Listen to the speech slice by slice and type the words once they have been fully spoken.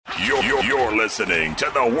You're listening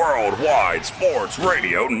to the Worldwide Sports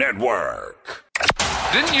Radio Network.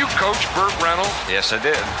 Didn't you coach Burt Reynolds? Yes, I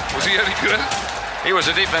did. Was he any good? He was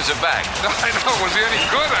a defensive back. I know. Was he any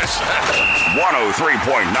good, I said?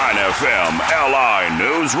 103.9 FM LI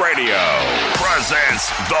News Radio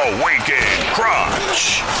presents The Weekend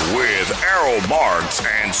Crunch with Errol Marks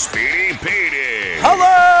and Speedy Petey.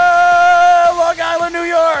 Hello, Long Island, New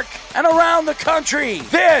York, and around the country.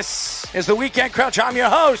 This is The Weekend Crunch. I'm your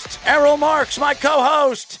host, Errol Marks, my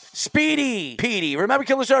co-host, Speedy Petey. Remember, you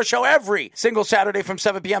can listen to our show every single Saturday from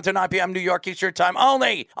 7 p.m. to 9 p.m. New York Eastern Time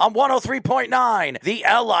only on 103.9, the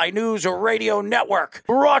LI News Radio Network.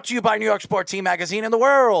 Brought to you by New York Sports Team Magazine and the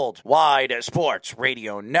Worldwide Sports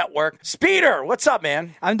Radio Network. Speeder, what's up,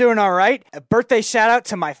 man? I'm doing all right. A birthday shout out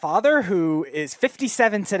to my father, who is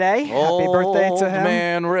 57 today. Happy birthday to him. Old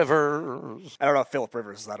man Rivers. I don't know if Philip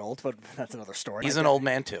Rivers is that old, but that's another story. He's an old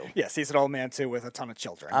man, too. Yes, he's an old man, too, with a ton of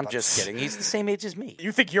children. I'm just kidding. He's the same age as me.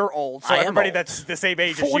 You think you're old, so I am everybody old. that's the same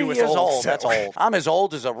age as 40 you is years old. old. So. That's old. I'm as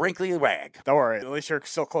old as a wrinkly rag. Don't worry. At least you're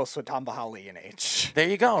still close with Tom Bahali in age. There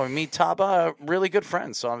you go. Me, Taba, really good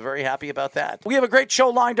friends, so I'm very happy about that. We have a great show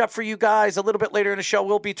lined up for you guys. A little bit later in the show,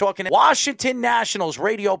 we'll be talking to Washington Nationals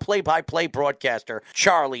radio play-by-play broadcaster,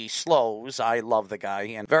 Charlie Slows. I love the guy,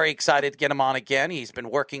 and very excited to get him on again. He's been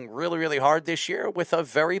working really, really hard this year with a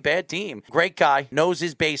very bad team. Great guy, knows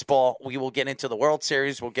his baseball. We will get into the World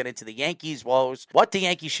Series. We'll get into the Yankees' woes, what the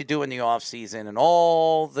Yankees should do in the offseason, and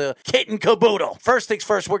all the kit and caboodle. First things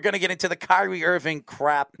first, we're going to get into the Kyrie Irving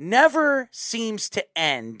crap. Never seems to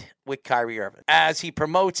end with Kyrie Irving. As he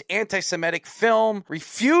promotes anti-Semitic film,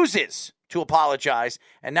 refuses to apologize,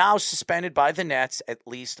 and now suspended by the Nets at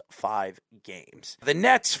least 5 games. The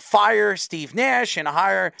Nets fire Steve Nash and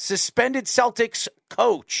hire suspended Celtics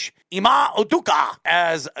coach Ime Udoka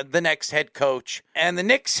as the next head coach. And the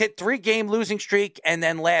Knicks hit 3-game losing streak, and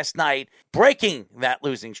then last night, breaking that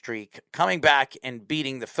losing streak, coming back and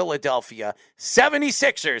beating the Philadelphia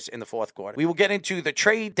 76ers in the fourth quarter. We will get into the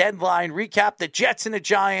trade deadline recap, the Jets and the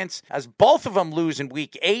Giants, as both of them lose in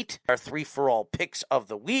week 8. Our 3-for-all picks of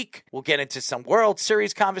the week. We'll get into some World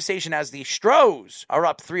Series conversation as the Stros are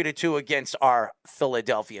up 3-2 against our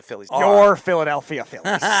Philadelphia Phillies. Your Philadelphia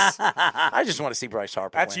Phillies. I just want to see Bryce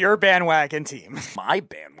Harper That's win. your bandwagon team. My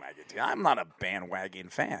bandwagon team. I'm not a bandwagon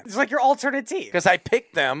fan. It's like your alternate team. Because I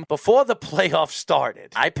picked them before the playoffs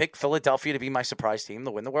started. I picked Philadelphia to be my surprise team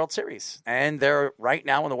to win the World Series. And they're right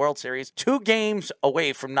now in the World Series 2 games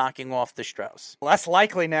away from knocking off the Stros. Less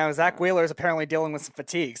likely now. Zach Wheeler is apparently dealing with some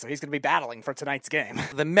fatigue, so he's going to be battling for tonight's game.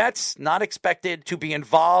 The Mets not expected to be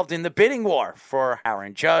involved in the bidding war for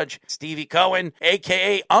Aaron Judge. Stevie Cohen,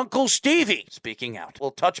 a.k.a. Uncle Stevie, speaking out.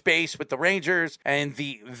 We'll touch base with the Rangers and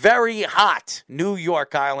the very hot New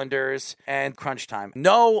York Islanders and crunch time.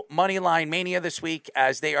 No Moneyline Mania this week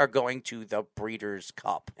as they are going to the Breeders'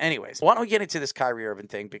 Cup. Anyways, why don't we get into this Kyrie Irving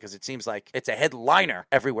thing, because it seems like it's a headliner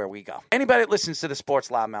everywhere we go. Anybody that listens to the Sports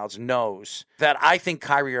Loudmouths knows that I think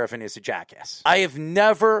Kyrie Irving is a jackass. I have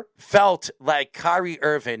never felt like Kyrie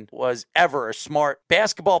Irving was ever a smart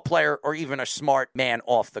basketball player or even a smart man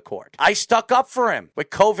off the court. I stuck up for him with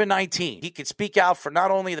COVID-19. He could speak out for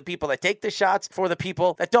not only the people that take the shots, for the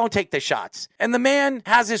people that don't take the shots. And the man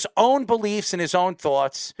has his own beliefs and his own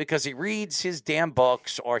thoughts because he reads his damn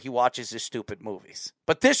books or he watches his stupid movies.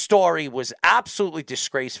 But this story was absolutely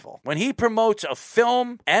disgraceful. When he promotes a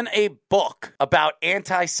film and a book about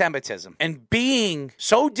anti-Semitism and being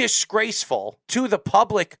so disgraceful to the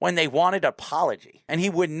public when they wanted an apology, and he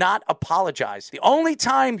would not apologize. The only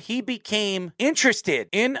time he became interested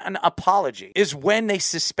in an apology is when they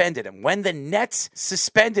suspended him, when the Nets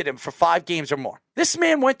suspended him for 5 games or more. This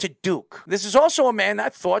man went to Duke. This is also a man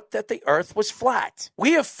that thought that the earth was flat.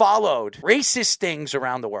 We have followed racist things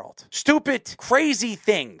around the world. Stupid, crazy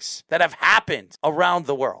things that have happened around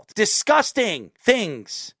the world. Disgusting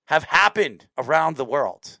things have happened around the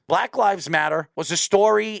world. Black Lives Matter was a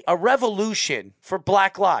story, a revolution for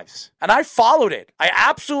Black lives. And I followed it. I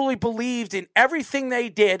absolutely believed in everything they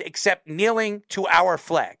did except kneeling to our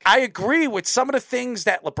flag. I agree with some of the things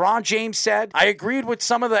that LeBron James said. I agreed with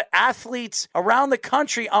some of the athletes around the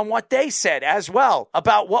country on what they said as well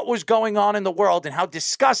about what was going on in the world and how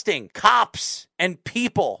disgusting cops and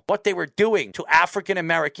people, what they were doing to African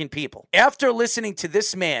American people. After listening to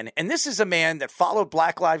this man, and this is a man that followed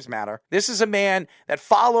Black Lives Matter, this is a man that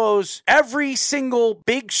follows every single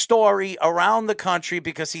big story around the country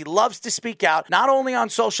because he loves to speak out, not only on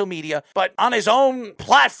social media, but on his own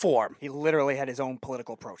platform. He literally had his own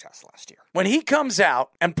political protest last year. When he comes out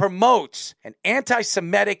and promotes an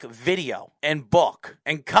anti-Semitic video and book,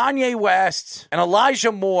 and Kanye West and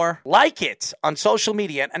Elijah Moore like it on social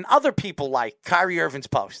media, and other people like Kyrie Irving's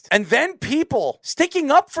post. And then people sticking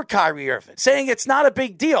up for Kyrie Irving, saying it's not a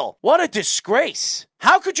big deal. What a disgrace.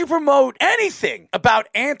 How could you promote anything about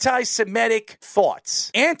anti-Semitic thoughts,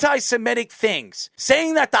 anti-Semitic things,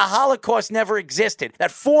 saying that the Holocaust never existed, that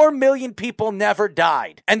 4 million people never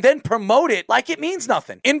died, and then promote it like it means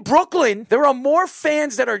nothing? In Brooklyn, there are more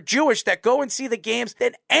fans that are Jewish that go and see the games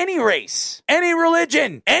than any race, any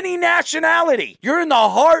religion, any nationality. You're in the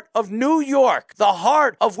heart of New York, the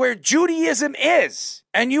heart of where Judaism is,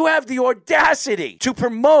 and you have the audacity to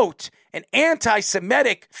promote an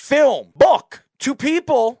anti-Semitic film, book, to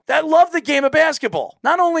people that love the game of basketball.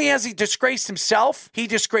 Not only has he disgraced himself, he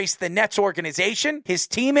disgraced the Nets organization, his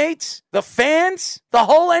teammates, the fans, the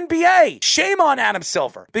whole NBA. Shame on Adam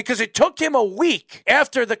Silver, because it took him a week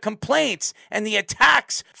after the complaints and the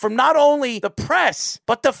attacks from not only the press,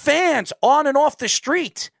 but the fans on and off the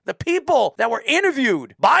street, the people that were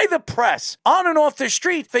interviewed by the press on and off the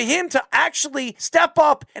street, for him to actually step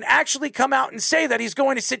up and actually come out and say that he's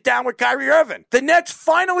going to sit down with Kyrie Irving. The Nets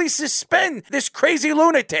finally suspend this crazy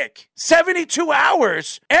lunatic 72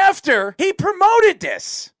 hours after he promoted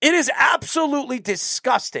this. It is absolutely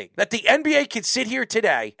disgusting that the NBA can sit here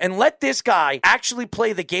today and let this guy actually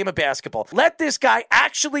play the game of basketball. Let this guy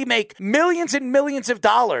actually make millions and millions of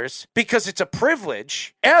dollars because it's a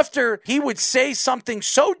privilege, after he would say something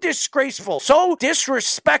so disgraceful, so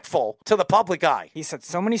disrespectful to the public eye. He said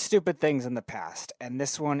so many stupid things in the past, and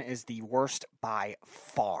this one is the worst by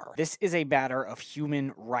far. This is a matter of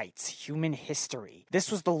human rights, human history. This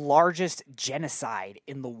was the largest genocide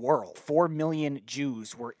in the world. 4 million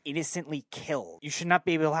Jews were innocently killed. You should not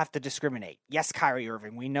be able to have to discriminate. Yes, Kyrie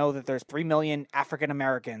Irving, we know that there's 3 million African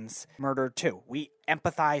Americans murdered too. We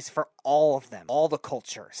empathize for all of them, all the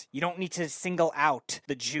cultures. You don't need to single out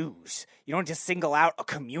the Jews. You don't just single out a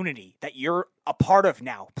community that you're a part of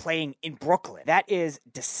now playing in Brooklyn. That is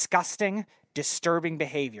disgusting, disturbing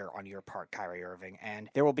behavior on your part, Kyrie Irving, and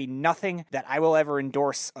there will be nothing that I will ever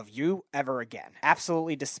endorse of you ever again.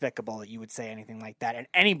 Absolutely despicable that you would say anything like that, and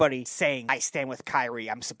anybody saying, I stand with Kyrie,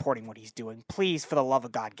 I'm supporting what he's doing, please, for the love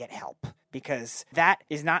of God, get help. Because that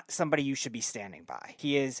is not somebody you should be standing by.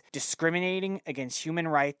 He is discriminating against human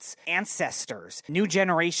rights, ancestors, new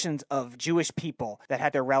generations of Jewish people that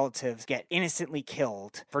had their relatives get innocently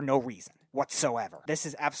killed for no reason whatsoever. This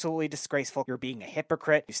is absolutely disgraceful. You're being a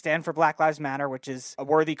hypocrite. You stand for Black Lives Matter, which is a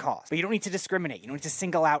worthy cause. But you don't need to discriminate. You don't need to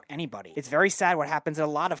single out anybody. It's very sad what happens in a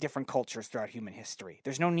lot of different cultures throughout human history.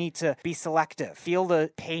 There's no need to be selective. Feel the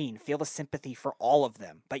pain, feel the sympathy for all of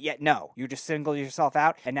them. But yet, no. You just single yourself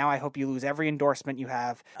out, and now I hope you lose every endorsement you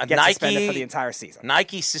have. Get suspended for the entire season.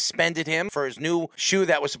 Nike suspended him for his new shoe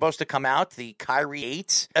that was supposed to come out, the Kyrie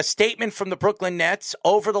 8. A statement from the Brooklyn Nets: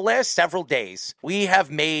 over the last several days, we have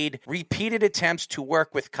made repeated attempts to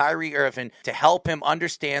work with Kyrie Irving to help him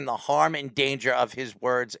understand the harm and danger of his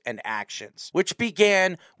words and actions, which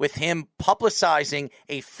began with him publicizing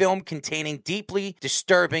a film containing deeply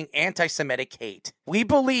disturbing anti-Semitic hate. We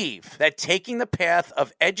believe that taking the path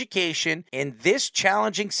of education in this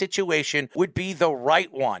challenging situation would be the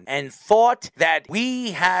right one, and thought that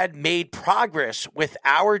we had made progress with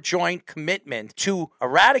our joint commitment to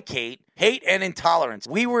eradicate hate and intolerance.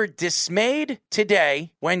 We were dismayed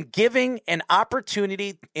today when giving an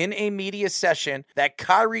opportunity in a media session that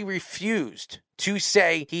Kyrie refused to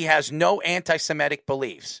say he has no anti-Semitic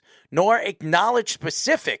beliefs, nor acknowledge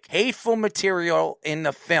specific hateful material in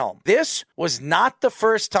the film. This was not the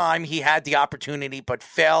first time he had the opportunity, but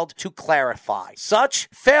failed to clarify. Such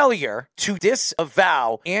failure to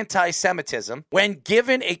disavow anti-Semitism when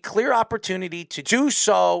given a clear opportunity to do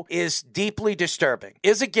so is deeply disturbing,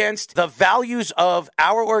 is against the values of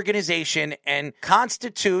our organization, and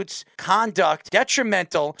constitutes conduct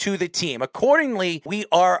detrimental to the team. Accordingly, we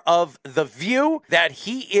are of the view that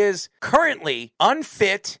he is currently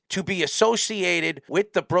unfit to be associated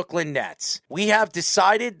with the Brooklyn Nets. We have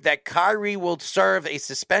decided that Kyrie will serve a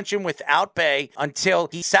suspension without pay until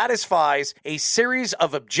he satisfies a series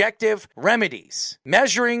of objective remedies,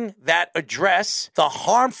 measuring that address the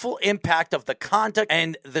harmful impact of the conduct,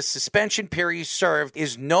 and the suspension period served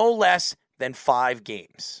is no less than 5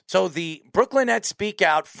 games. So the Brooklyn Nets speak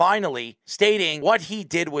out, finally stating what he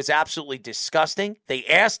did was absolutely disgusting. They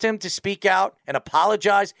asked him to speak out and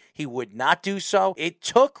apologize. He would not do so. It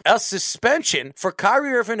took a suspension for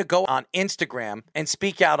Kyrie Irving to go on Instagram and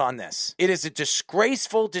speak out on this. It is a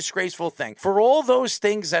disgraceful thing. For all those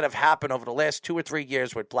things that have happened over the last 2 or 3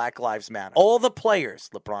 years with Black Lives Matter, all the players,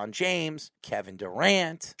 LeBron James, Kevin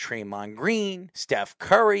Durant, Draymond Green, Steph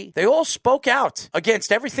Curry, they all spoke out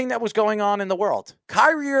against everything that was going on on in the world.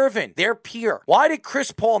 Kyrie Irving, their peer. Why did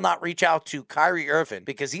Chris Paul not reach out to Kyrie Irving?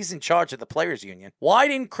 Because he's in charge of the Players Union. Why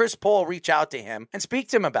didn't Chris Paul reach out to him and speak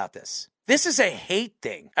to him about this? This is a hate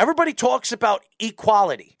thing. Everybody talks about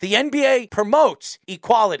equality. The NBA promotes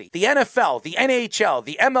equality. The NFL, the NHL,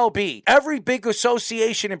 the MLB, every big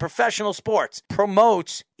association in professional sports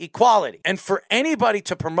promotes equality. And for anybody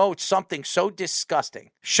to promote something so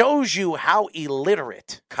disgusting shows you how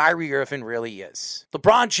illiterate Kyrie Irving really is.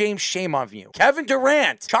 LeBron James, shame on you. Kevin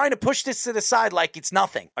Durant trying to push this to the side like it's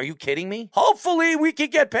nothing. Are you kidding me? Hopefully we can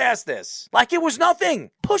get past this. Like it was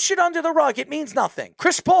nothing. Push it under the rug. It means nothing.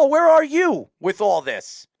 Chris Paul, where are you with all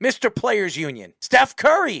this? Mr. Players Union. Steph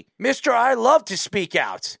Curry, Mr. I love to speak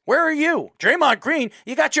out. Where are you? Draymond Green,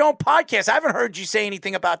 you got your own podcast. I haven't heard you say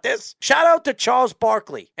anything about this. Shout out to Charles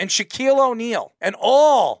Barkley and Shaquille O'Neal and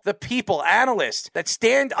all the people, analysts, that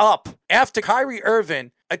stand up after Kyrie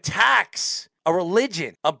Irving attacks a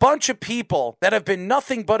religion, a bunch of people that have been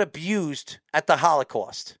nothing but abused at the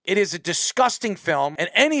Holocaust. It is a disgusting film,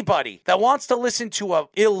 and anybody that wants to listen to an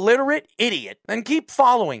illiterate idiot, then keep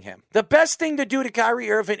following him. The best thing to do to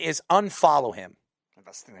Kyrie Irving is unfollow him. The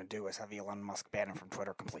best thing to do is have Elon Musk ban him from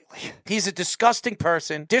Twitter completely. He's a disgusting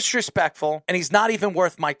person, disrespectful, and he's not even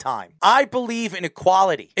worth my time. I believe in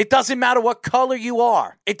equality. It doesn't matter what color you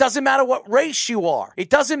are. It doesn't matter what race you are.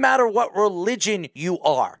 It doesn't matter what religion you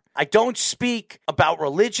are. I don't speak about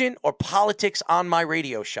religion or politics on my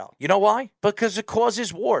radio show. You know why? Because it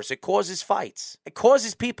causes wars. It causes fights. It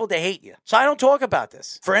causes people to hate you. So I don't talk about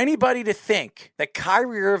this. For anybody to think that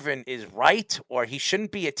Kyrie Irving is right or he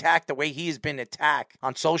shouldn't be attacked the way he has been attacked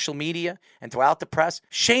on social media and throughout the press,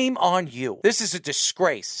 shame on you. This is a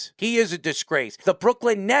disgrace. He is a disgrace. The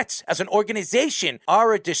Brooklyn Nets as an organization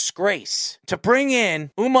are a disgrace. To bring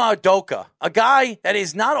in Ime Udoka, a guy that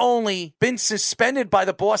has not only been suspended by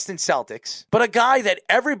the Boston Celtics, but a guy that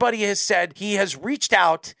everybody has said he has reached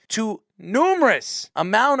out to numerous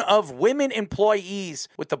amount of women employees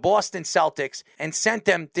with the Boston Celtics and sent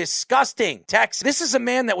them disgusting texts. This is a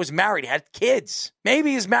man that was married, had kids.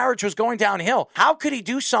 Maybe his marriage was going downhill. How could he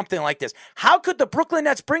do something like this? How could the Brooklyn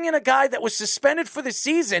Nets bring in a guy that was suspended for the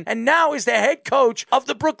season and now is the head coach of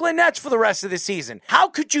the Brooklyn Nets for the rest of the season? How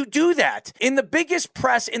could you do that in the biggest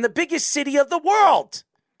press, in the biggest city of the world?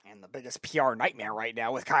 Biggest PR nightmare right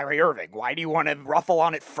now with Kyrie Irving. Why do you want to ruffle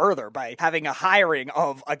on it further by having a hiring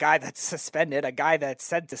of a guy that's suspended, a guy that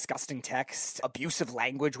said disgusting texts, abusive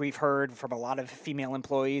language we've heard from a lot of female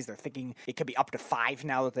employees? They're thinking it could be up to 5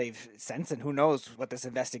 now that they've sensed, and who knows what this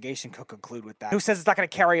investigation could conclude with that. Who says it's not going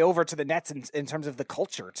to carry over to the Nets in terms of the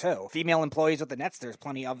culture, too? Female employees with the Nets, there's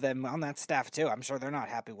plenty of them on that staff, too. I'm sure they're not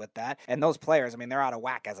happy with that. And those players, I mean, they're out of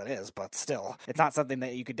whack as it is, but still, it's not something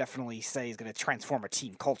that you could definitely say is going to transform a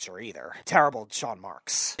team culture either. Terrible, Sean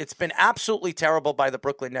Marks. It's been absolutely terrible by the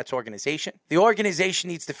Brooklyn Nets organization. The organization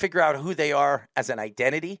needs to figure out who they are as an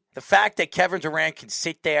identity. The fact that Kevin Durant can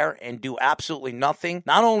sit there and do absolutely nothing,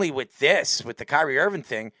 not only with this, with the Kyrie Irving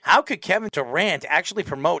thing, how could Kevin Durant actually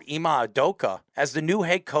promote Ime Udoka as the new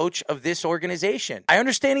head coach of this organization? I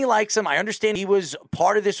understand he likes him. I understand he was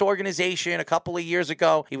part of this organization a couple of years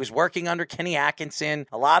ago. He was working under Kenny Atkinson.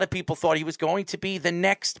 A lot of people thought he was going to be the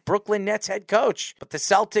next Brooklyn Nets head coach, but the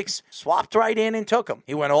Celtics swapped right in and took him.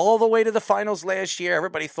 He went all the way to the finals last year.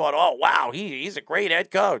 Everybody thought, oh, wow, he's a great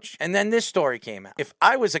head coach. And then this story came out. If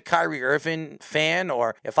I was a Kyrie Irving fan,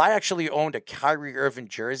 or if I actually owned a Kyrie Irving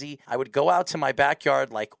jersey, I would go out to my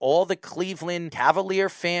backyard like all the Cleveland Cavalier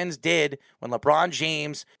fans did when LeBron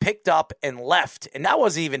James picked up and left. And that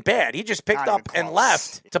wasn't even bad. He just picked up and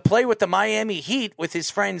left to play with the Miami Heat with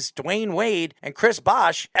his friends Dwayne Wade and Chris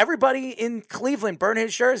Bosh. Everybody in Cleveland burned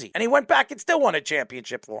his jersey. And he went back and still won a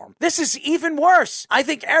championship for him. This is even worse. I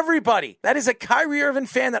think everybody that is a Kyrie Irving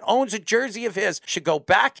fan that owns a jersey of his should go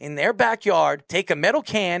back in their backyard, take a metal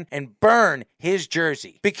can, and burn his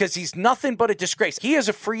jersey because he's nothing but a disgrace. He is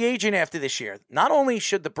a free agent after this year. Not only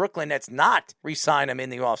should the Brooklyn Nets not re-sign him in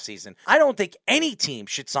the offseason, I don't think any team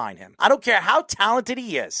should sign him. I don't care how talented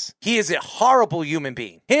he is. He is a horrible human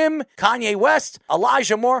being. Him, Kanye West,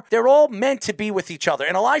 Elijah Moore, they're all meant to be with each other.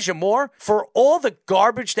 And Elijah Moore, for all the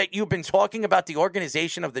garbage that you've been talking about the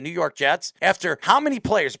organization of the New York Jets, after how many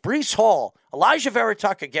players, Breece Hall, Elijah Vera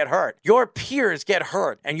Tucker get hurt, your peers get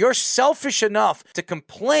hurt, and you're selfish enough to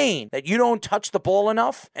complain that you don't touch the ball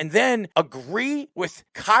enough and then agree with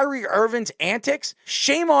Kyrie Irving's antics,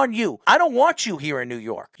 shame on you. I don't want you here in New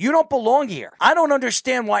York. You don't belong here. I don't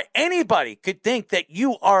understand why anybody could think that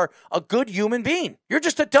you are a good human being. You're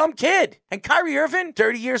just a dumb kid. And Kyrie Irving,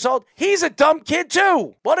 30 years old, he's a dumb kid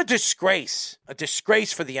too. What a disgrace. A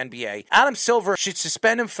disgrace for the NBA. Adam Silver should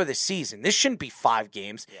suspend him for the season. This shouldn't be 5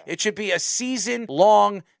 games. It should be a season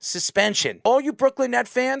season-long suspension. All you Brooklyn Net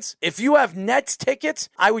fans, if you have Nets tickets,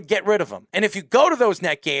 I would get rid of them. And if you go to those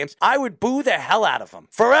Net games, I would boo the hell out of him.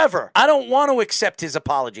 Forever. I don't want to accept his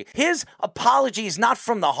apology. His apology is not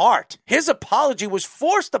from the heart. His apology was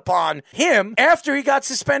forced upon him after he got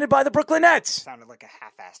suspended by the Brooklyn Nets. Sounded like a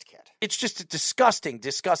half-assed kid. It's just a disgusting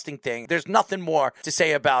thing. There's nothing more to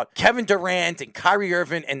say about Kevin Durant and Kyrie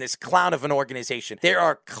Irving and this clown of an organization. They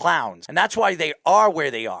are clowns, and that's why they are where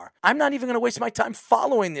they are. I'm not even going to waste my time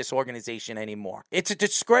following this organization anymore. It's a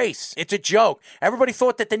disgrace. It's a joke. Everybody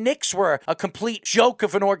thought that the Knicks were a complete joke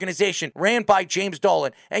of an organization ran by James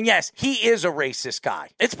Dolan. And yes, he is a racist guy.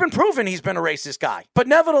 It's been proven he's been a racist guy. But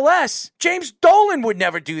nevertheless, James Dolan would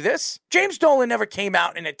never do this. James Dolan never came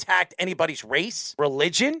out and attacked anybody's race,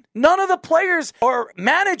 religion. None of the players or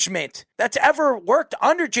management that's ever worked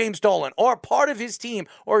under James Dolan or part of his team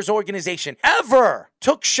or his organization ever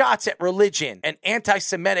took shots at religion and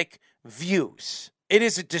anti-Semitic views. It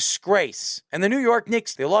is a disgrace. And the New York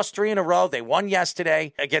Knicks, they lost 3 in a row. They won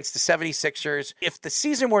yesterday against the 76ers. If the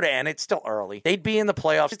season were to end, it's still early. They'd be in the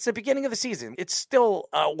playoffs. It's the beginning of the season. It's still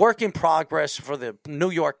a work in progress for the New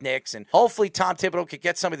York Knicks. And hopefully Tom Thibodeau could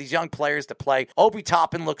get some of these young players to play. Obi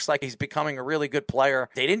Toppin looks like he's becoming a really good player.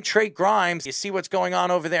 They didn't trade Grimes. You see what's going on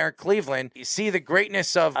over there in Cleveland. You see the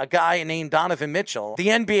greatness of a guy named Donovan Mitchell. The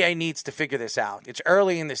NBA needs to figure this out. It's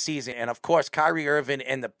early in the season. And of course, Kyrie Irving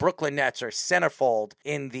and the Brooklyn Nets are centerfold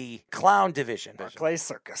in the clown division. Barclays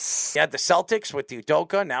Circus. He had the Celtics with the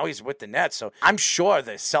Udoka. Now he's with the Nets. So I'm sure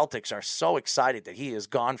the Celtics are so excited that he is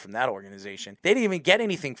gone from that organization. They didn't even get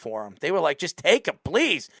anything for him. They were like, just take him,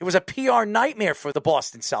 please. It was a PR nightmare for the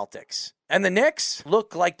Boston Celtics. And the Knicks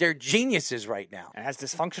look like they're geniuses right now. As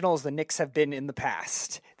dysfunctional as the Knicks have been in the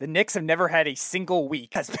past, the Knicks have never had a single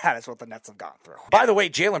week as bad as what the Nets have gone through. By the way,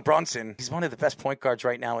 Jalen Brunson, he's one of the best point guards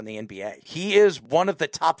right now in the NBA. He is one of the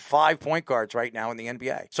top 5 point guards right now in the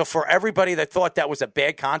NBA. So for everybody that thought that was a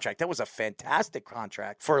bad contract, that was a fantastic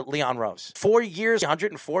contract for Leon Rose. 4 years,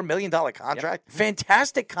 $104 million contract. Yep.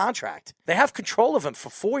 Fantastic contract. They have control of him for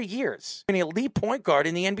 4 years. An elite point guard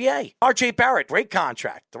in the NBA. RJ Barrett, great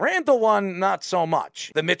contract. The Randall one, not so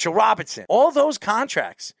much. The Mitchell Robinson, all those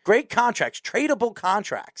contracts, great contracts, tradable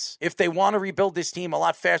contracts, if they want to rebuild this team a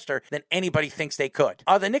lot faster than anybody thinks they could.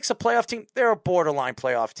 Are the Knicks a playoff team? They're a borderline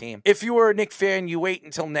playoff team. If you were a Knicks fan, you wait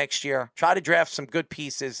until next year. Try to draft some good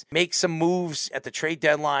pieces, make some moves at the trade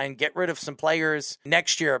deadline, get rid of some players.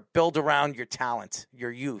 Next year, build around your talent,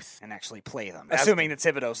 your youth. And actually play them, assuming that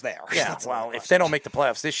Thibodeau's there. Yeah, well, if they don't make the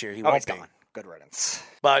playoffs this year, he won't be. Gone. Good riddance.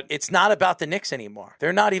 But it's not about the Knicks anymore.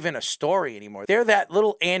 They're not even a story anymore. They're that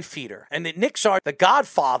little ant feeder. And the Knicks are the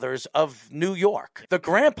godfathers of New York, the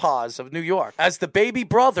grandpas of New York. As the baby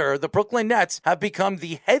brother, the Brooklyn Nets have become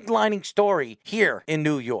the headlining story here in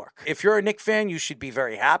New York. If you're a Knicks fan, you should be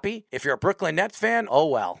very happy. If you're a Brooklyn Nets fan, oh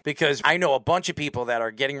well. Because I know a bunch of people that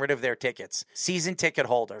are getting rid of their tickets, season ticket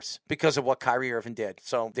holders, because of what Kyrie Irving did.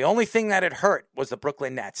 So the only thing that it hurt was the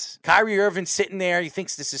Brooklyn Nets. Kyrie Irving sitting there, he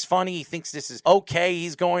thinks this is funny, he thinks this is okay,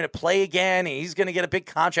 he's going to play again, and he's going to get a big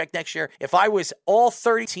contract next year. If I was all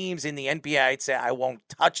 30 teams in the NBA, I'd say I won't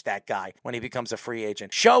touch that guy when he becomes a free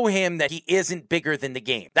agent. Show him that he isn't bigger than the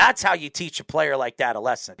game. That's how you teach a player like that a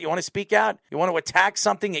lesson. You want to speak out? You want to attack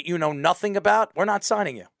something that you know nothing about? We're not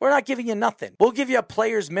signing you. We're not giving you nothing. We'll give you a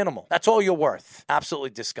player's minimal. That's all you're worth. Absolutely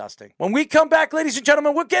disgusting. When we come back, ladies and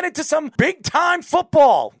gentlemen, we'll get into some big-time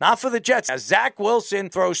football. Not for the Jets, as Zach Wilson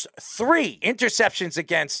throws 3 interceptions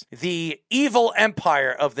against the evil empire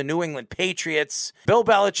of the New England Patriots. Bill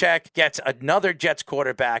Belichick gets another Jets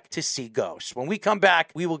quarterback to see ghosts. When we come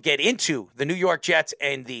back, we will get into the New York Jets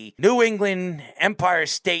and the New England Empire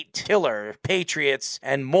State Tiller Patriots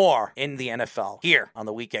and more in the NFL here on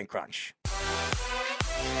the Weekend Crunch.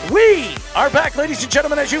 We are back, ladies and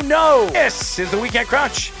gentlemen. As you know, this is the Weekend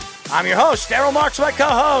Crunch. I'm your host, Daryl Marks, my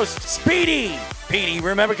co-host, Speedy. Petey,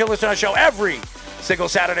 remember, you can listen to our show every single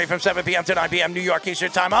Saturday from 7 p.m. to 9 p.m. New York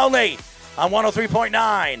Eastern Time only on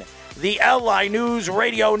 103.9, the LI News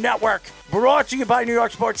Radio Network, brought to you by New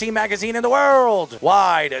York Sports Team Magazine and the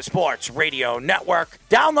Worldwide Sports Radio Network.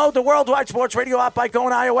 Download the Worldwide Sports Radio app by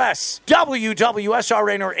going to iOS,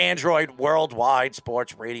 WWSRN or Android, Worldwide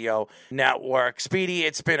Sports Radio Network. Speedy,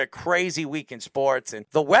 it's been a crazy week in sports, and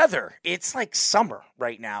the weather, it's like summer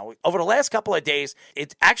right now. Over the last couple of days,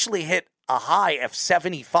 it's actually hit a high of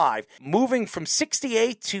 75, moving from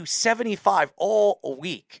 68 to 75 all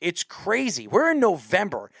week. It's crazy. We're in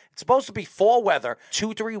November. It's supposed to be fall weather,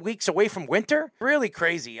 2-3 weeks away from winter. Really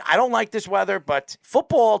crazy. I don't like this weather, but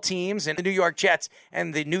football teams and the New York Jets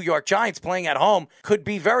and the New York Giants playing at home could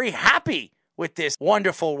be very happy with this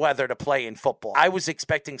wonderful weather to play in football. I was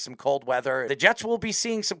expecting some cold weather. The Jets will be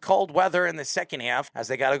seeing some cold weather in the second half as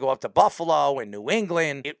they got to go up to Buffalo and New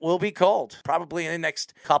England. It will be cold, probably in the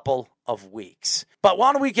next couple of weeks. But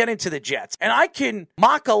why don't we get into the Jets? And I can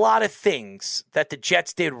mock a lot of things that the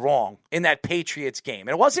Jets did wrong in that Patriots game. And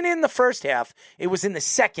it wasn't in the first half. It was in the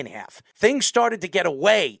second half. Things started to get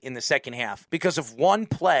away in the second half because of one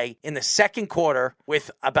play in the second quarter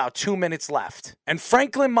with about 2 minutes left. And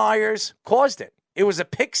Franklin Myers caused it. It was a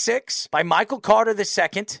pick six by Michael Carter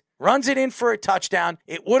II. Runs it in for a touchdown.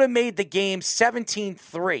 It would have made the game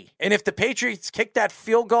 17-3. And if the Patriots kicked that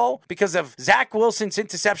field goal because of Zach Wilson's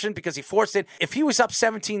interception, because he forced it, if he was up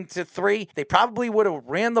 17-3, they probably would have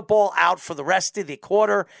ran the ball out for the rest of the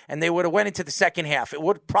quarter, and they would have went into the second half. It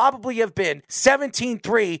would probably have been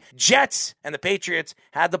 17-3. Jets and the Patriots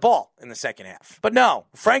had the ball in the second half. But no,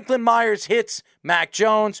 Franklin Myers hits Mac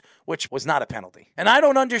Jones, which was not a penalty. And I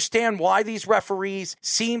don't understand why these referees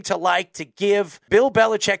seem to like to give Bill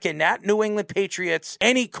Belichick and that New England Patriots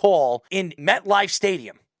any call in MetLife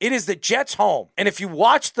Stadium. It is the Jets' home. And if you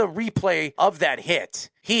watch the replay of that hit,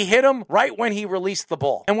 he hit him right when he released the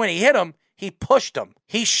ball. And when he hit him, he pushed him,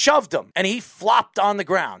 he shoved him, and he flopped on the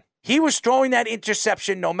ground. He was throwing that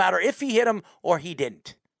interception no matter if he hit him or he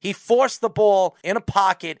didn't. He forced the ball in a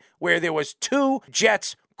pocket where there was two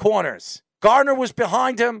Jets corners. Gardner was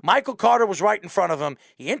behind him. Michael Carter was right in front of him.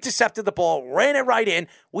 He intercepted the ball, ran it right in.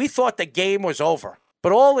 We thought the game was over.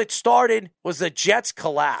 But all it started was the Jets'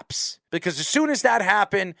 collapse. Because as soon as that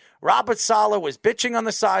happened, Robert Saleh was bitching on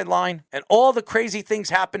the sideline, and all the crazy things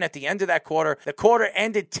happened at the end of that quarter. The quarter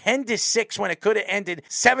ended 10-6 when it could have ended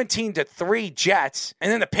 17-3 Jets.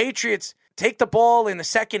 And then the Patriots take the ball in the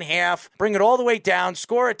second half, bring it all the way down,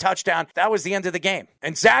 score a touchdown. That was the end of the game.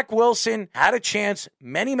 And Zach Wilson had a chance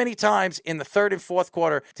many, many times in the third and fourth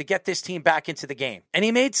quarter to get this team back into the game. And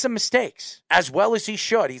he made some mistakes, as well as he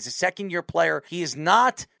should. He's a second-year player. He is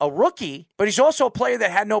not a rookie, but he's also a player that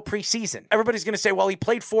had no preseason. Everybody's going to say, well, he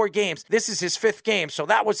played 4 games. This is his 5th game, so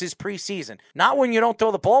that was his preseason. Not when you don't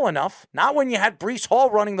throw the ball enough. Not when you had Breece Hall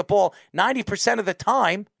running the ball 90% of the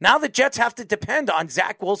time. Now the Jets have to depend on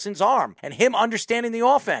Zach Wilson's arm and him understanding the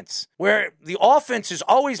offense, where the offense has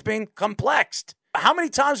always been complexed. How many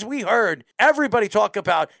times have we heard everybody talk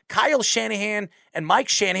about Kyle Shanahan and Mike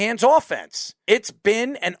Shanahan's offense? It's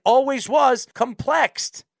been and always was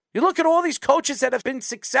complexed. You look at all these coaches that have been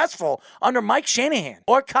successful under Mike Shanahan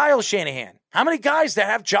or Kyle Shanahan. How many guys that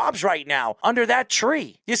have jobs right now under that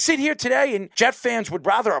tree? You sit here today and Jet fans would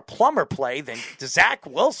rather a plumber play than Zach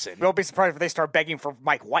Wilson. We'll be surprised if they start begging for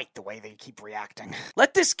Mike White the way they keep reacting.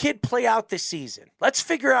 Let this kid play out this season. Let's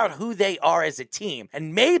figure out who they are as a team.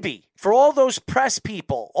 And maybe for all those press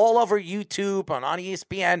people all over YouTube and on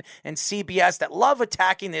ESPN and CBS that love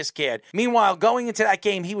attacking this kid. Meanwhile, going into that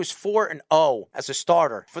game, he was 4-0 as a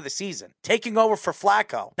starter for the season, taking over for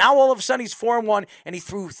Flacco. Now all of a sudden he's 4-1 and he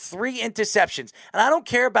threw 3 interceptions. And I don't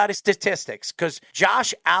care about his statistics because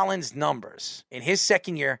Josh Allen's numbers in his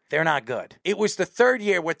second year, they're not good. It was the third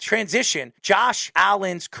year with transition, Josh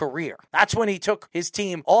Allen's career. That's when he took his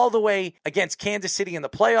team all the way against Kansas City in the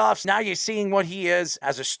playoffs. Now you're seeing what he is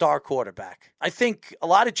as a star quarterback. I think a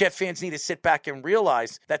lot of Jet fans need to sit back and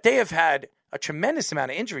realize that they have had a tremendous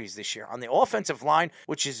amount of injuries this year on the offensive line,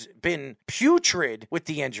 which has been putrid with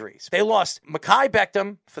the injuries. They lost Mekhi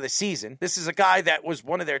Beckham for the season. This is a guy that was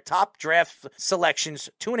one of their top draft selections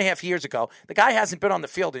 2.5 years ago. The guy hasn't been on the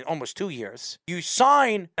field in almost 2 years. You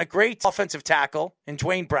sign a great offensive tackle in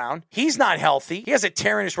Dwayne Brown. He's not healthy. He has a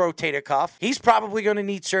tear in his rotator cuff. He's probably going to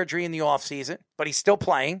need surgery in the offseason, but he's still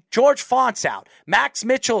playing. George Font's out. Max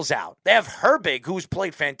Mitchell's out. They have Herbig, who's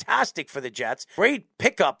played fantastic for the Jets. Great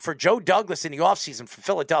pickup for Joe Douglas in the offseason from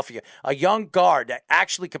Philadelphia, a young guard that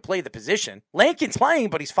actually could play the position. Lincoln's playing,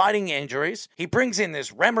 but he's fighting injuries. He brings in this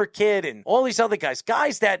Remmer kid and all these other guys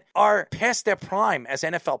that are past their prime as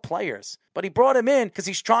NFL players. But he brought him in because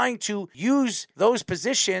he's trying to use those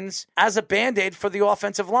positions as a Band-Aid for the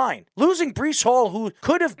offensive line. Losing Breece Hall, who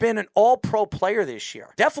could have been an all-pro player this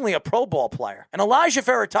year, definitely a Pro Bowl player, and Elijah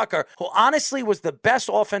Vera-Tucker, who honestly was the best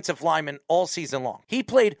offensive lineman all season long. He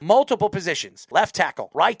played multiple positions: left tackle,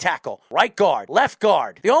 right guard, left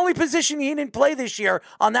guard. The only position he didn't play this year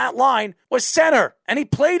on that line was center, and he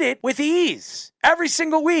played it with ease every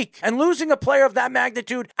single week. And losing a player of that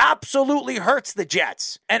magnitude absolutely hurts the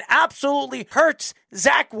Jets and absolutely hurts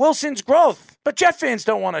Zach Wilson's growth. But Jet fans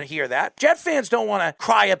don't want to hear that. Jet fans don't want to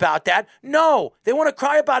cry about that. No, they want to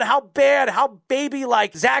cry about how bad, how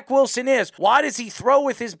baby-like Zach Wilson is. Why does he throw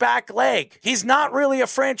with his back leg? He's not really a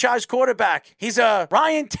franchise quarterback. He's a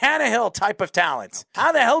Ryan Tannehill type of talent.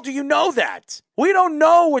 How the hell do you know that? We don't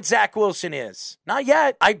know what Zach Wilson is. Not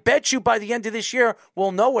yet. I bet you by the end of this year,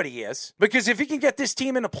 we'll know what he is. Because if he can get this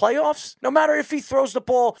team in the playoffs, no matter if he throws the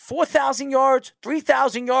ball 4,000 yards,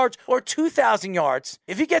 3,000 yards, or 2,000 yards,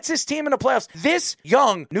 if he gets his team in the playoffs, this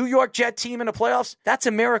young New York Jet team in the playoffs, that's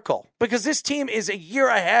a miracle. Because this team is a year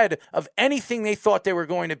ahead of anything they thought they were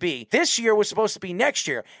going to be. This year was supposed to be next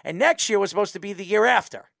year, and next year was supposed to be the year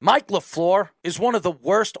after. Mike LaFleur is one of the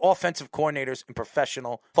worst offensive coordinators in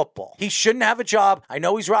professional football. He shouldn't have a job. I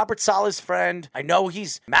know he's Robert Saleh's friend. I know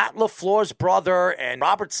he's Matt LaFleur's brother, and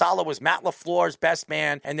Robert Saleh was Matt LaFleur's best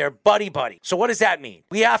man, and they're buddy-buddy. So what does that mean?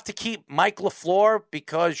 We have to keep Mike LaFleur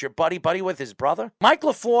because you're buddy-buddy with his brother? Mike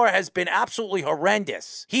LaFleur has been absolutely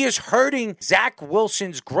horrendous. He is hurting Zach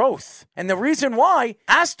Wilson's growth. And the reason why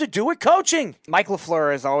has to do with coaching. Mike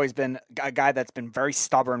LaFleur has always been a guy that's been very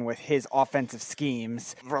stubborn with his offensive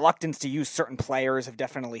schemes. Reluctance to use certain players have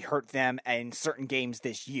definitely hurt them in certain games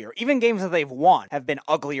this year. Even games that they've won have been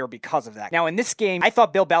uglier because of that. Now, in this game, I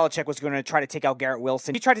thought Bill Belichick was going to try to take out Garrett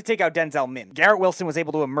Wilson. He tried to take out Denzel Mims. Garrett Wilson was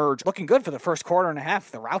able to emerge looking good for the first quarter and a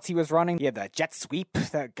half. The routes he was running, he had the jet sweep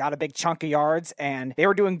that got a big chunk of yards, and they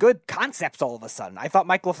were doing good concepts all of a sudden. I thought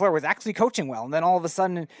Mike LaFleur was actually coaching well, and then all of a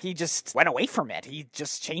sudden, he just went away from it. He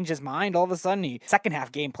just changed his mind all of a sudden. Second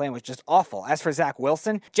half game plan was just awful. As for Zach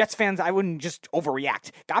Wilson, Jets fans, I wouldn't just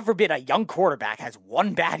overreact. God forbid a young quarterback has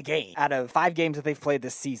one bad game out of 5 games that they've played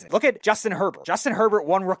this season. Look at Justin Herbert. Justin Herbert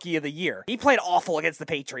won Rookie of the Year. He played awful against the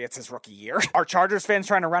Patriots his rookie year. Are Chargers fans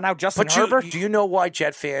trying to run out Justin Herbert? Do you know why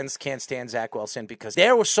Jet fans can't stand Zach Wilson? Because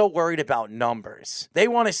they were so worried about numbers. They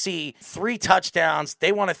want to see 3 touchdowns.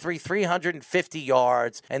 They want to 350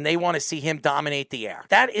 yards, and they want to see him dominate the air.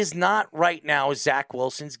 That is not right now Zach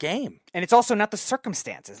Wilson's game. And it's also not the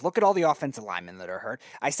circumstances. Look at all the offensive linemen that are hurt.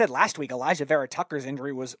 I said last week Elijah Vera Tucker's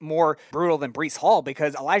injury was more brutal than Breece Hall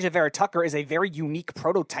because Elijah Vera Tucker is a very unique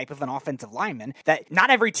prototype of an offensive lineman that not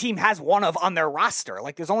every team has one of on their roster.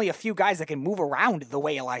 Like, there's only a few guys that can move around the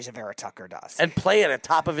way Elijah Vera Tucker does. And play at the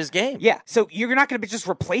top of his game. Yeah, so you're not going to just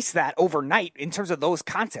replace that overnight in terms of those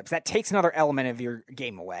concepts. That takes another element of your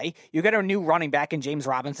game away. You get a new running back in James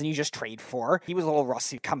Robinson you just trade for. He was a little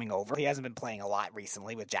rusty coming over. He hasn't been playing a lot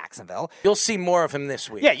recently with Jacksonville. You'll see more of him this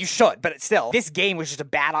week. Yeah, you should, but still, this game was just a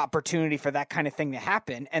bad opportunity for that kind of thing to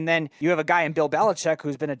happen. And then you have a guy in Bill Belichick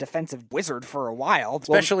who's been a defensive wizard for a while.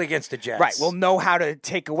 Especially against the Jets. Right, will know how to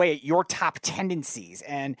take away your top tendencies.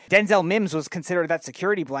 And Denzel Mims was considered that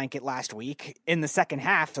security blanket last week in the second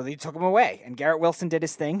half, so they took him away. And Garrett Wilson did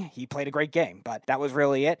his thing. He played a great game, but that was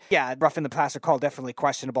really it. Yeah, roughing the passer call, definitely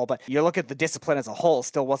questionable, but you look at the discipline as a whole,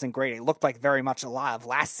 still wasn't great. It looked like very much a lot of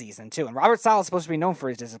last season, too. And Robert Saleh is supposed to be known for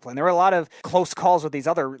his discipline. There were a lot of close calls with these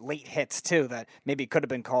other late hits, too, that maybe could have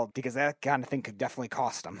been called because that kind of thing could definitely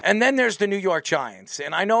cost them. And then there's the New York Giants.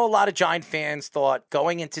 And I know a lot of Giant fans thought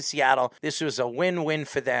going into Seattle, this was a win-win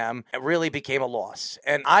for them. It really became a loss.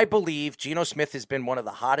 And I believe Geno Smith has been one of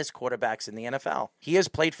the hottest quarterbacks in the NFL. He has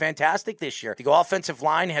played fantastic this year. The offensive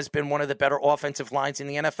line has been one of the better offensive lines in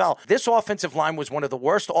the NFL. This offensive line was one of the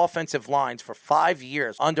worst offensive lines for 5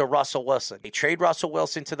 years under Russell Wilson. They trade Russell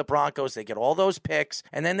Wilson to the Broncos. They get all those picks.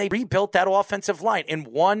 And then they rebuilt that offensive line in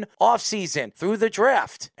one offseason through the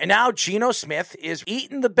draft. And now Geno Smith is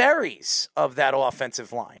eating the berries of that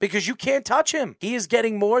offensive line because you can't touch him. He is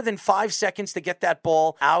getting more than 5 seconds to get that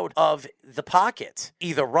ball out of the pocket,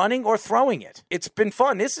 either running or throwing it. It's been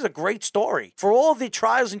fun. This is a great story. For all the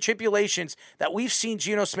trials and tribulations that we've seen,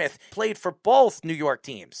 Geno Smith played for both New York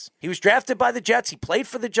teams. He was drafted by the Jets. He played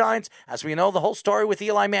for the Giants, as we know the whole story with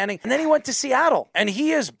Eli Manning. And then he went to Seattle. And he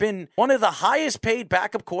has been one of the highest paid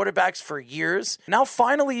backup quarterbacks for years. Now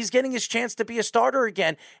finally he's getting his chance to be a starter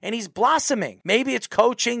again, and he's blossoming. Maybe it's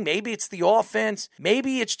coaching. Maybe it's the offense.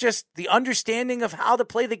 Maybe it's just the understanding of how to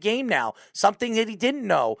play the game now, something that he didn't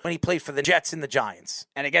know when he played for the Jets and the Giants.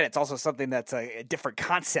 And again, it's also something that's a different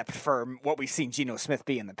concept for what we've seen Geno Smith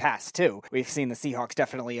be in the past, too. We've seen the Seahawks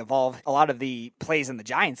definitely evolve a lot of the plays in the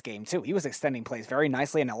Giants game, too. He was extending plays very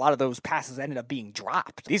nicely, and a lot of those passes ended up being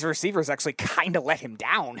dropped. These receivers actually kind of let him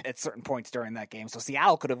down at certain points during that game, so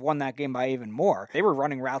Seattle could have won that game by even more. They were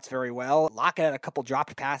running routes very well. Lockett had a couple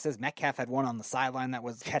dropped passes. Metcalf had one on the sideline that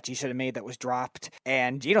was catch he should have made that was dropped.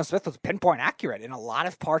 And Geno Smith was pinpoint accurate in a lot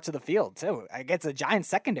of parts of the field, too. Against a Giants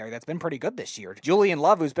secondary that's been pretty good this year. Julian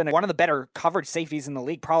Love, who's been one of the better coverage safeties in the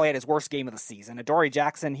league, probably had his worst game of the season. Adoree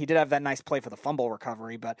Jackson, he did have that nice play for the fumble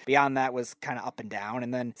recovery, but beyond that was kind of up and down.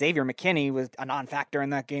 And then Xavier McKinney was a non-factor in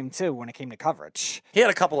that game, too, when it came to coverage. He had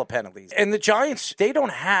a couple of penalties. And the Giants, they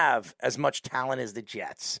don't have as much talent as the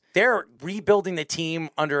Jets. Giants. They're rebuilding the team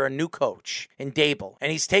under a new coach in Dable,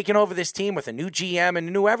 and he's taken over this team with a new GM and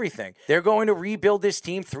a new everything. They're going to rebuild this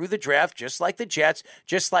team through the draft, just like the Jets,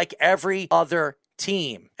 just like every other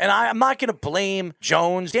team. And I'm not going to blame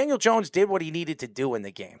Jones. Daniel Jones did what he needed to do in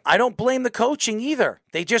the game. I don't blame the coaching either.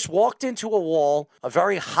 They just walked into a wall, a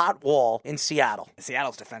very hot wall in Seattle.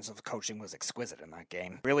 Seattle's defensive coaching was exquisite in that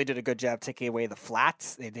game. Really did a good job taking away the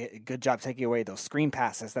flats. They did a good job taking away those screen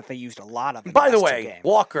passes that they used a lot of. By the way,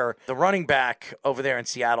 Walker, the running back over there in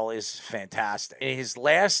Seattle, is fantastic. In his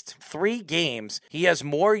last 3 games, he has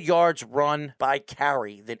more yards run by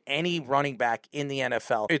carry than any running back in the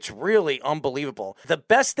NFL. It's really unbelievable. The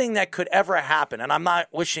best thing that could ever happen, and I'm not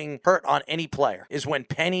wishing hurt on any player, is when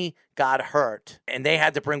Penny got hurt and they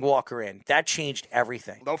had to bring Walker in. That changed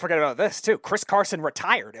everything. Don't forget about this, too. Chris Carson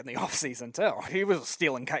retired in the offseason, too. He was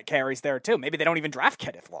stealing carries there, too. Maybe they don't even draft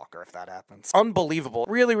Kenneth Walker if that happens. Unbelievable.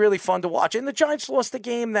 Really, really fun to watch. And the Giants lost the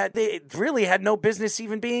game that they really had no business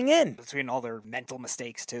even being in. Between all their mental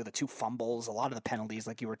mistakes, too, the 2 fumbles, a lot of the penalties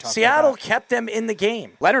like you were talking Seattle about. kept them in the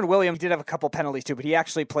game. Leonard Williams did have a couple penalties, too, but he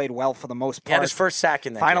actually played well for the most part. He had his first sack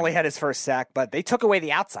in that Finally game. had his first sack, but they took away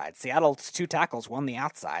the outsides. Seattle's 2 tackles won the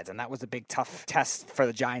outsides, and that was a big, tough test for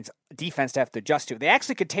the Giants defense to have to adjust to. They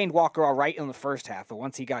actually contained Walker all right in the first half, but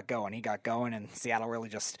once he got going, and Seattle really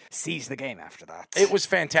just seized the game after that. It was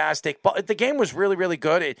fantastic, but the game was really, really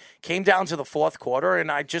good. It came down to the fourth quarter, and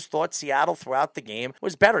I just thought Seattle throughout the game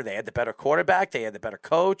was better. They had the better quarterback. They had the better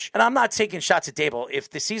coach. And I'm not taking shots at Dable. If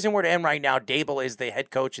the season were to end right now, Dable is the head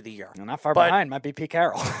coach of the year. Not far behind. Might be Pete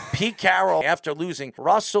Carroll. Pete Carroll, after losing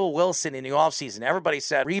Russell Wilson in the offseason, everybody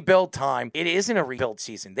said, rebuild time. It isn't a rebuild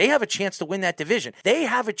season. They have a chance to win that division. They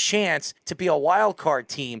have a chance to be a wild card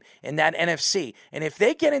team in that NFC. And if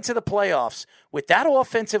they get into the playoffs with that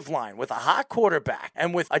offensive line, with a hot quarterback,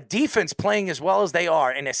 and with a defense playing as well as they are,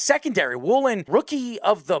 and a secondary, Woolen, rookie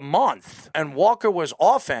of the month, and Walker was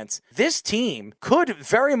offense, this team could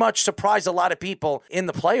very much surprise a lot of people in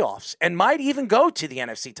the playoffs and might even go to the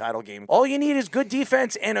NFC title game. All you need is good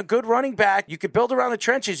defense and a good running back. You can build around the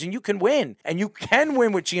trenches and you can win. And you can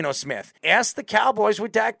win with Geno Smith. Ask the Cowboys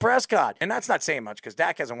with Dak Prescott. And that's not saying much because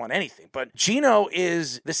Dak hasn't won anything. But Geno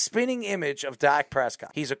is the spinning image of Dak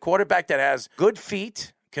Prescott. He's a quarterback that has good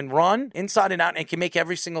feet, can run inside and out, and can make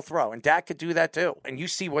every single throw. And Dak could do that too. And you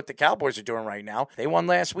see what the Cowboys are doing right now. They won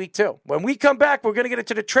last week too. When we come back, we're going to get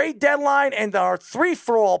into the trade deadline and our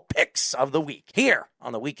 3-for-all picks of the week here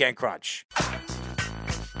on the Weekend Crunch.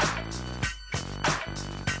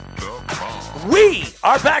 We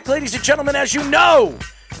are back, ladies and gentlemen. As you know,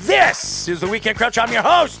 this is the Weekend Crunch. I'm your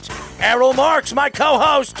host, Errol Marks, my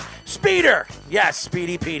co-host, Speeder. Yes,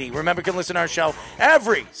 Speedy Petey. Remember, you can listen to our show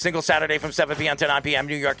every single Saturday from 7 p.m. to 9 p.m.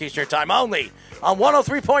 New York Eastern Time only on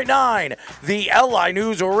 103.9, the LI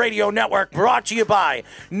News Radio Network, brought to you by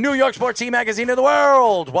New York Sports Team Magazine and the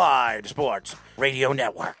Worldwide Sports Radio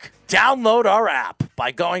Network. Download our app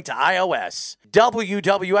by going to iOS,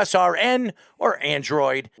 WWSRN, or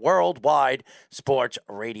Android, Worldwide Sports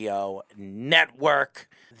Radio Network.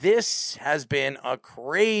 This has been a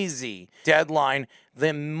crazy deadline.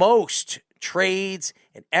 The most trades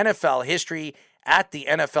in NFL history at the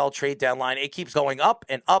NFL trade deadline. It keeps going up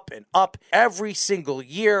and up and up every single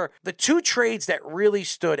year. The 2 trades that really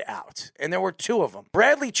stood out, and there were 2 of them.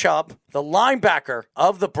 Bradley Chubb, the linebacker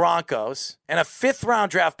of the Broncos, and a 5th-round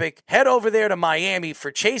draft pick, head over there to Miami for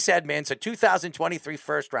Chase Edmonds, a 2023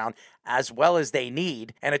 first round, as well as they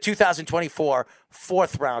need, and a 2024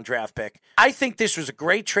 4th-round draft pick. I think this was a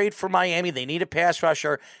great trade for Miami. They need a pass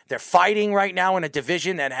rusher. They're fighting right now in a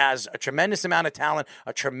division that has a tremendous amount of talent,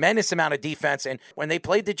 a tremendous amount of defense, and when they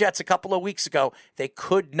played the Jets a couple of weeks ago, they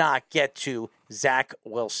could not get to Zach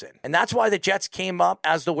Wilson. And that's why the Jets came up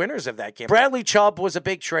as the winners of that game. Bradley Chubb was a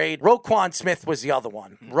big trade. Roquan Smith was the other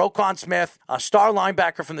one. Roquan Smith, a star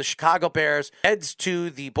linebacker from the Chicago Bears, heads to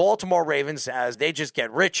the Baltimore Ravens as they just get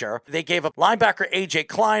richer. They gave up linebacker A.J.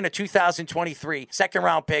 Klein, a 2023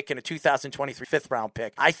 second-round pick, and a 2023 fifth-round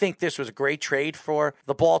pick. I think this was a great trade for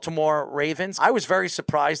the Baltimore Ravens. I was very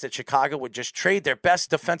surprised that Chicago would just trade their best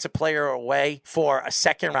defensive player away for a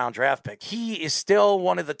second-round draft pick. He is still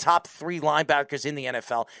one of the top 3 linebackers in the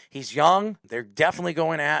NFL. He's young. They're definitely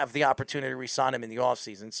going to have the opportunity to re-sign him in the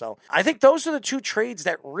offseason. So I think those are the 2 trades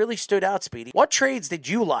that really stood out, Speedy. What trades did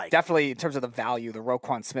you like? Definitely, in terms of the value, the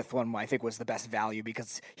Roquan Smith one I think was the best value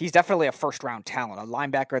because he's definitely a first-round talent, a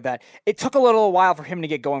linebacker that it took a little while for him to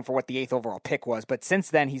get going for what the 8th overall pick was, but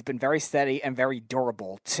since then he's been very steady and very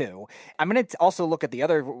durable too. I'm going to also look at the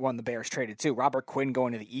other one the Bears traded too, Robert Quinn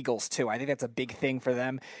going to the Eagles too. I think that's a big thing for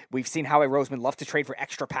them. We've seen Howie Roseman love to trade for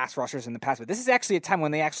extra pass rushers in the past, but This is actually a time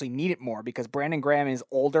when they actually need it more because Brandon Graham is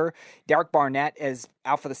older. Derek Barnett is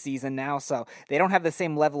out for the season now, so they don't have the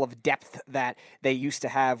same level of depth that they used to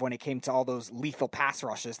have when it came to all those lethal pass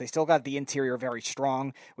rushes. They still got the interior very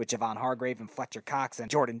strong with Javon Hargrave and Fletcher Cox and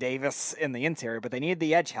Jordan Davis in the interior, but they needed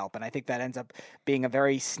the edge help, and I think that ends up being a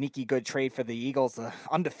very sneaky good trade for the Eagles, the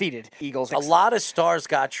undefeated Eagles. A lot of stars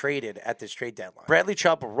got traded at this trade deadline. Bradley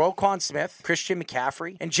Chubb, Roquan Smith, Christian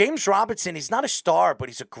McCaffrey, and James Robinson. He's not a star, but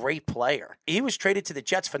he's a great player. He was traded to the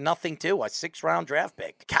Jets for nothing, too, a 6th-round draft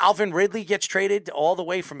pick. Calvin Ridley gets traded all the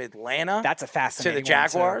way from Atlanta That's a fascinating to the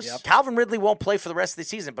Jaguars. Yep. Calvin Ridley won't play for the rest of the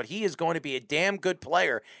season, but he is going to be a damn good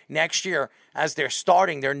player next year as they're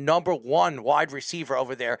starting their number 1 wide receiver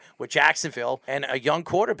over there with Jacksonville and a young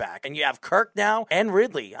quarterback. And you have Kirk now and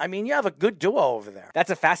Ridley. I mean, you have a good duo over there. That's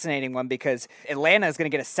a fascinating one because Atlanta is going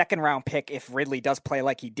to get a 2nd-round pick if Ridley does play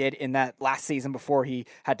like he did in that last season before he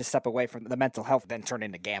had to step away from the mental health, then turned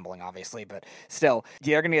into gambling, obviously. But still,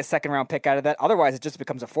 they're going to get a 2nd-round pick out of that. Otherwise, it just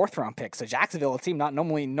becomes a 4th-round pick. So Jacksonville, a team not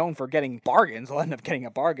normally known for getting bargains, will end up getting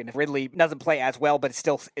a bargain if Ridley doesn't play as well, but it's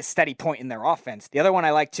still a steady point in their offense. The other one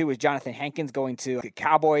I like, too, is Jonathan Hankins going to the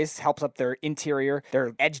Cowboys. Helps up their interior.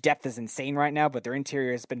 Their edge depth is insane right now, but their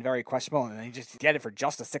interior has been very questionable, and they just get it for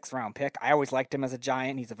just a 6th-round pick. I always liked him as a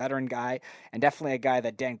Giant. He's a veteran guy, and definitely a guy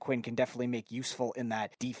that Dan Quinn can definitely make useful in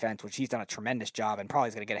that defense, which he's done a tremendous job, and probably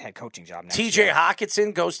is going to get a head coaching job next TJ year.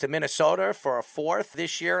 Hawkinson goes to Minnesota for a 4th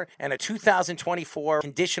this year and a 2024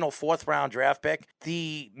 conditional 4th-round draft pick.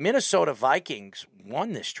 The Minnesota Vikings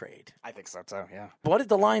won this trade. I think so, too, yeah. What did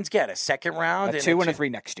the Lions get? A 2nd round? A 2 and a 3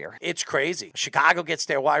 next year. It's crazy. Chicago gets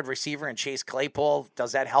their wide receiver and Chase Claypool.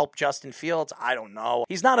 Does that help Justin Fields? I don't know.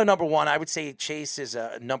 He's not a number 1. I would say Chase is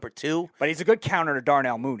a number 2. But he's a good counter to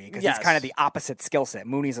Darnell Mooney because Yes. he's kind of the opposite skill set.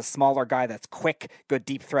 Mooney's a smaller guy that's quick, good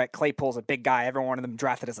deep threat. Claypool's a big guy. Every one of them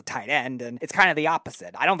drafted as a tight end, and it's kind of the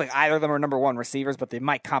opposite. I don't think either of them are number 1 receivers, but they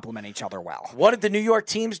might complement each other well. What did the New York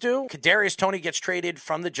teams do? Kadarius Toney gets traded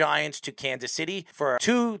from the Giants to Kansas City for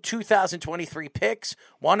 2 2023 picks,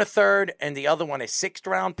 one a 3rd, and the other one a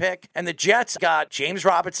 6th-round pick. And the Jets got James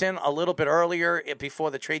Robinson a little bit earlier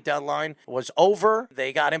before the trade deadline was over.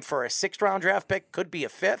 They got him for a 6th-round draft pick, could be a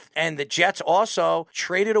 5th. And the Jets also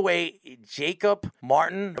traded away Jacob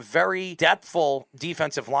Martin, a very depthful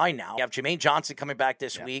defensive line now. You have Jermaine Johnson coming back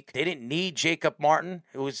this week. They didn't need Jacob Martin,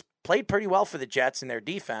 who was played pretty well for the Jets in their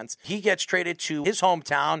defense. He gets traded to his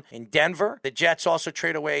hometown in Denver. The Jets also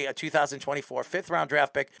trade away a 2024 5th-round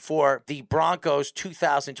draft pick for the Broncos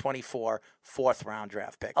 2024 4th-round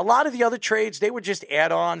draft pick. A lot of the other trades, they were just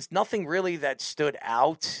add-ons. Nothing really that stood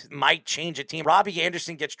out. Might change a team. Robbie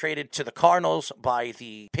Anderson gets traded to the Cardinals by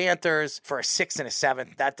the Panthers for a 6th and a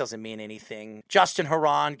 7th. That doesn't mean anything. Justin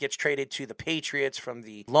Herron gets traded to the Patriots from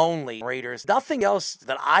the lonely Raiders. Nothing else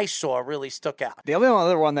that I saw really stuck out. The only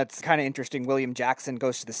other one that's kind of interesting, William Jackson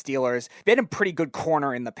goes to the Steelers. Been a pretty good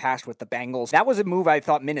corner in the past with the Bengals. That was a move I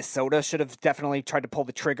thought Minnesota should have definitely tried to pull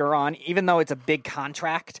the trigger on. Even though it's a big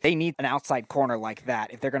contract, they need an outside corner like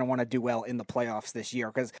that if they're going to want to do well in the playoffs this year,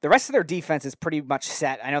 because the rest of their defense is pretty much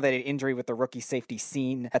set. I know they had injury with the rookie safety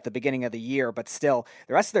Scene at the beginning of the year, but still,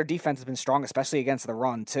 the rest of their defense has been strong, especially against the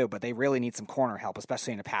run too, but they really need some corner help,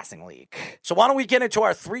 especially in a passing league. So why don't we get into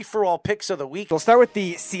our 3-for-all picks of the week? We'll start with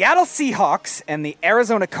the Seattle Seahawks and the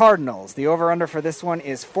Arizona Cardinals. The over-under for this one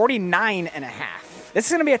is 49.5. This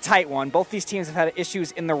is going to be a tight one. Both these teams have had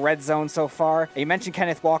issues in the red zone so far. You mentioned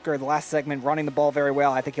Kenneth Walker in the last segment running the ball very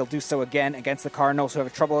well. I think he'll do so again against the Cardinals, who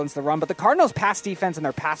have trouble against the run. But the Cardinals' pass defense and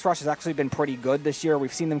their pass rush has actually been pretty good this year.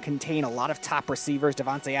 We've seen them contain a lot of top receivers,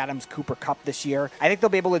 Devontae Adams, Cooper Kupp this year. I think they'll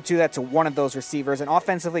be able to do that to one of those receivers. And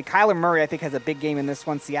offensively, Kyler Murray, I think, has a big game in this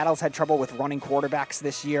one. Seattle's had trouble with running quarterbacks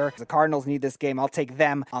this year. The Cardinals need this game. I'll take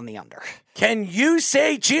them on the under. Can you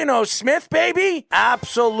say Geno Smith, baby?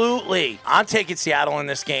 Absolutely. I'm taking Seattle in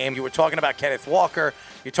this game. You were talking about Kenneth Walker.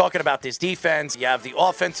 You're talking about this defense. You have the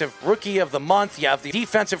offensive rookie of the month. You have the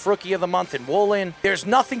defensive rookie of the month in Woolen. There's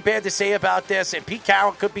nothing bad to say about this, and Pete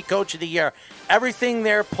Carroll could be coach of the year. Everything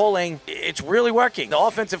they're pulling, it's really working. The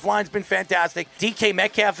offensive line's been fantastic. DK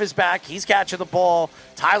Metcalf is back. He's catching the ball.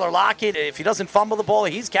 Tyler Lockett, if he doesn't fumble the ball,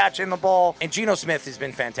 he's catching the ball. And Geno Smith has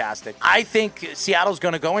been fantastic. I think Seattle's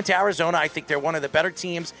going to go into Arizona. I think they're one of the better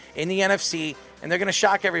teams in the NFC. And they're going to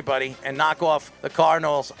shock everybody and knock off the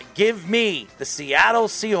Cardinals. Give me the Seattle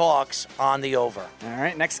Seahawks on the over. All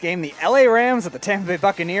right, next game, the LA Rams at the Tampa Bay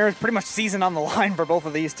Buccaneers. Pretty much season on the line for both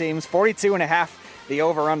of these teams. 42.5, the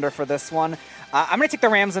over-under for this one. I'm going to take the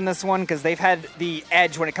Rams in this one because they've had the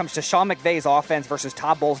edge when it comes to Sean McVay's offense versus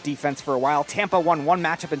Todd Bowles' defense for a while. Tampa won one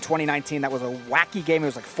matchup in 2019. That was a wacky game. It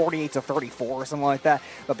was like 48-34 or something like that.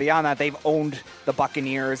 But beyond that, they've owned the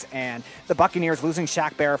Buccaneers. And the Buccaneers losing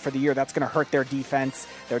Shaq Barrett for the year, that's going to hurt their defense.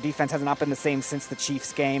 Their defense has not been the same since the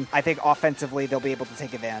Chiefs game. I think offensively, they'll be able to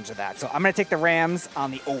take advantage of that. So I'm going to take the Rams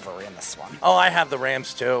on the over in this one. Oh, I have the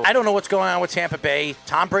Rams too. I don't know what's going on with Tampa Bay.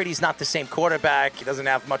 Tom Brady's not the same quarterback. He doesn't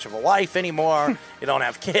have much of a wife anymore. You don't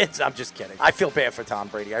have kids. I'm just kidding. I feel bad for Tom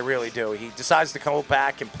Brady. I really do. He decides to come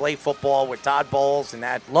back and play football with Todd Bowles and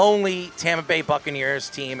that lonely Tampa Bay Buccaneers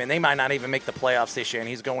team, and they might not even make the playoffs this year, and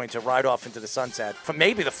he's going to ride off into the sunset for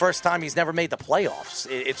maybe the first time he's never made the playoffs.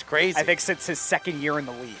 It's crazy. I think since his second year in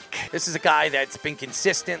the league. This is a guy that's been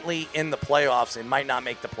consistently in the playoffs and might not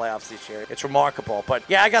make the playoffs this year. It's remarkable. But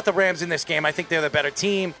yeah, I got the Rams in this game. I think they're the better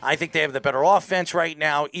team. I think they have the better offense right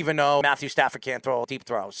now, even though Matthew Stafford can't throw a deep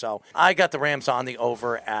throw. So I got the Rams on the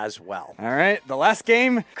over as well. All right, the last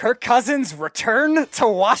game, Kirk Cousins return to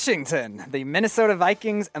Washington. The Minnesota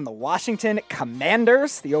Vikings and the Washington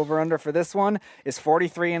Commanders. The over-under for this one is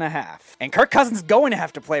 43.5. And Kirk Cousins is going to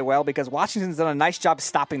have to play well because Washington's done a nice job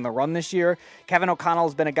stopping the run this year. Kevin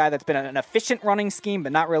O'Connell's been a guy that's been an efficient running scheme,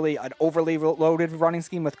 but not really an overly loaded running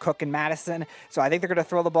scheme with Cook and Madison. So I think they're going to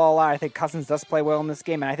throw the ball a lot. I think Cousins does play well in this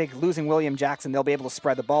game, and I think losing William Jackson, they'll be able to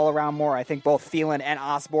spread the ball around more. I think both Thielen and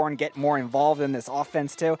Osborne get more involved in this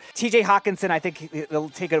offense too. TJ Hawkinson, I think it'll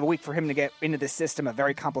take a week for him to get into this system, a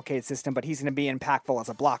very complicated system, but he's going to be impactful as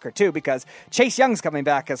a blocker too because Chase Young's coming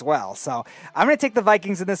back as well. So I'm going to take the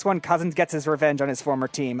Vikings in this one. Cousins gets his revenge on his former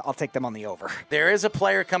team. I'll take them on the over. There is a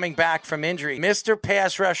player coming back from injury. Mr.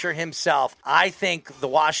 Pass Rusher himself. I think the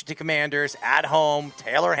Washington Commanders at home,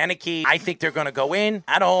 Taylor Heinicke, I think they're going to go in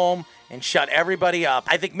at home and shut everybody up.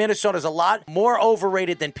 I think Minnesota's a lot more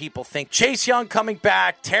overrated than people think. Chase Young coming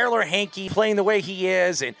back, Taylor Heinicke playing the way he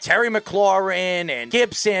is, and Terry McLaurin and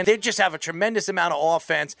Gibson. They just have a tremendous amount of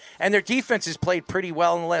offense, and their defense has played pretty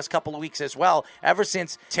well in the last couple of weeks as well, ever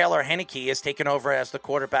since Taylor Heinicke has taken over as the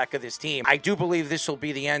quarterback of this team. I do believe this will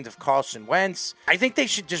be the end of Carson Wentz. I think they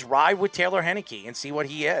should just ride with Taylor Heinicke and see what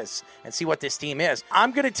he is and see what this team is.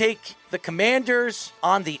 I'm going to take the Commanders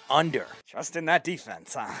on the under. Just in that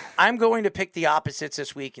defense, huh? I'm going to pick the opposites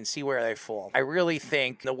this week and see where they fall. I really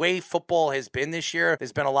think the way football has been this year,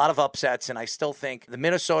 there's been a lot of upsets, and I still think the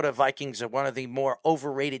Minnesota Vikings are one of the more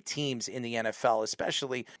overrated teams in the NFL,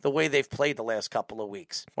 especially the way they've played the last couple of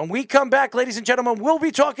weeks. When we come back, ladies and gentlemen, we'll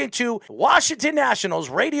be talking to Washington Nationals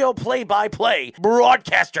radio play-by-play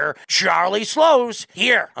broadcaster Charlie Slows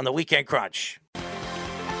here on the Weekend Crunch.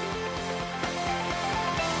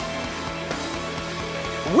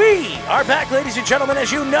 We are back, ladies and gentlemen. As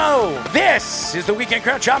you know, this is the Weekend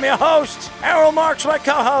Crunch. I'm your host, Errol Marks, my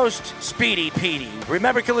co-host, Speedy Petey.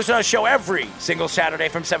 Remember, you listen to our show every single Saturday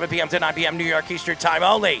from 7 p.m. to 9 p.m. New York Eastern Time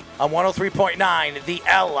only on 103.9, the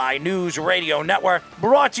LI News Radio Network.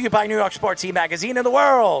 Brought to you by New York Sports E-Magazine and the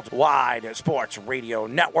Worldwide Sports Radio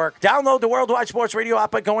Network. Download the Worldwide Sports Radio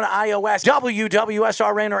app by going to iOS,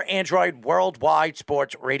 WWSRN, or Android. Worldwide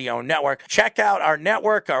Sports Radio Network. Check out our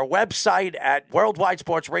network, our website at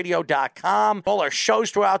worldwidesportsradio.com. All our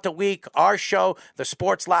shows throughout the week. Our show, the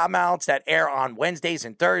Sports Loudmouths, that air on Wednesdays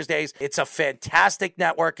and Thursdays. It's a fantastic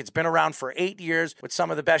network. It's been around for 8 years with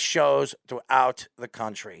some of the best shows throughout the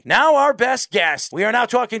country. Now our best guest. We are now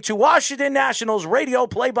talking to Washington Nationals radio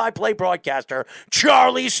play-by-play broadcaster,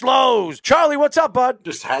 Charlie Slows. Charlie, what's up, bud?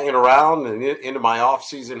 Just hanging around and into my off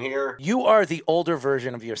season here. You are the older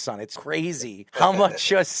version of your son. It's crazy how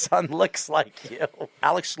much your son looks like you.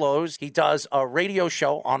 Alex Slows, he does a radio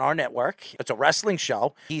show on our network. It's a wrestling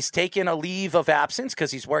show. He's taken a leave of absence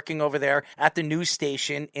because he's working over there at the news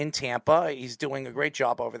station in Tampa. He's doing a great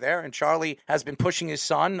job over there. And Charlie has been pushing his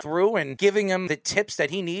son through and giving him the tips that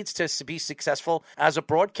he needs to be successful as a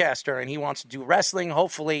broadcaster. And he wants to do wrestling.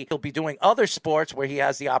 Hopefully, he'll be doing other sports where he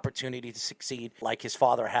has the opportunity to succeed like his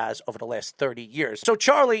father has over the last 30 years. So,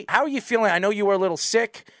 Charlie, how are you feeling? I know you were a little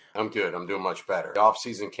sick. I'm good. I'm doing much better. The off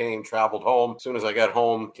season came, traveled home. As soon as I got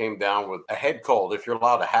home, came down with a head cold, if you're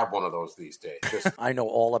allowed to have one of those these days. I know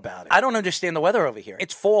all about it. I don't understand the weather over here.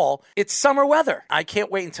 It's fall. It's summer weather. I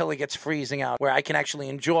can't wait until it gets freezing out where I can actually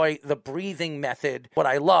enjoy the breathing method, what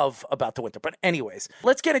I love about the winter. But anyways,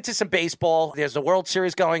 let's get into some baseball. There's the World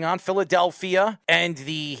Series going on, Philadelphia and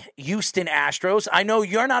the Houston Astros. I know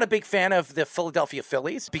you're not a big fan of the Philadelphia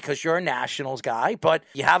Phillies because you're a Nationals guy, but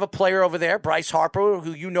you have a player over there, Bryce Harper,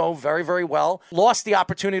 who you know know very, very well. Lost the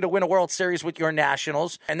opportunity to win a World Series with your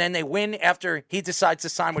Nationals, and then they win after he decides to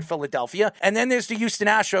sign with Philadelphia. And then there's the Houston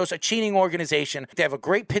Astros, a cheating organization. They have a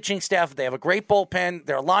great pitching staff. They have a great bullpen.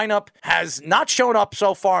 Their lineup has not shown up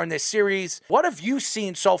so far in this series. What have you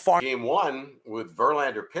seen so far? Game one with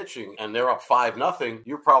Verlander pitching, and they're up 5-0.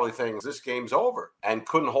 You're probably thinking this game's over, and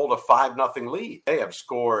couldn't hold a 5-0 lead. They have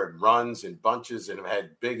scored runs in bunches and have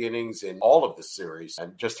had big innings in all of the series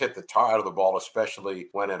and just hit the tar out of the ball, especially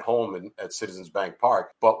when at home at Citizens Bank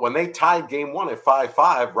Park. But when they tied game one at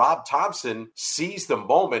 5-5, Rob Thompson seized the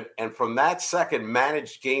moment, and from that second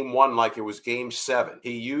managed game one like it was game 7.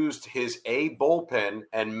 He used his A bullpen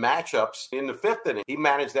and matchups in the 5th inning. He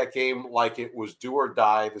managed that game like it was do or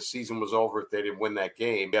die. The season was over if they didn't win that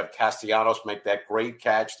game. You have Castellanos make that great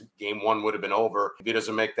catch. Game one would have been over if he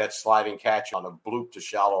doesn't make that sliding catch on a bloop to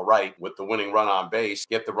shallow right with the winning run on base,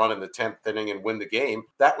 get the run in the 10th inning and win the game.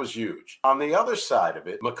 That was huge. On the other side of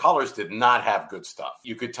it, McCullers did not have good stuff.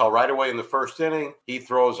 You could tell right away in the first inning, he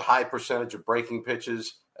throws a high percentage of breaking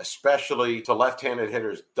pitches, especially to left-handed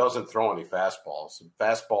hitters, doesn't throw any fastballs.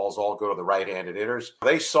 Fastballs all go to the right-handed hitters.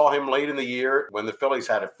 They saw him late in the year when the Phillies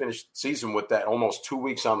had a finished season with that almost 2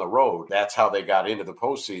 weeks on the road. That's how they got into the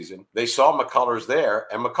postseason. They saw McCullers there,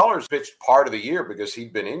 and McCullers pitched part of the year because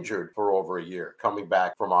he'd been injured for over a year, coming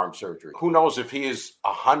back from arm surgery. Who knows if he is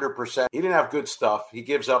 100%. He didn't have good stuff. He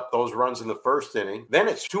gives up those runs in the first inning. Then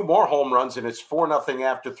it's 2 more home runs, and it's 4-0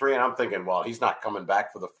 after 3, and I'm thinking, well, he's not coming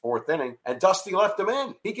back for the 4th inning. And Dusty left him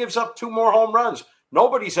in. He gives up 2 more home runs.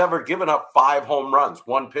 Nobody's ever given up 5 home runs,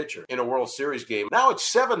 one pitcher, in a World Series game. Now it's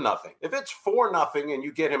 7-0. If it's 4-0 and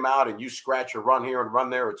you get him out and you scratch a run here and run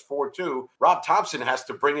there, it's 4-2. Rob Thompson has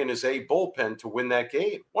to bring in his A bullpen to win that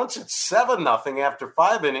game. Once it's 7-0 after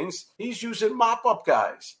 5 innings, he's using mop-up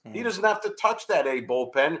guys. He doesn't have to touch that A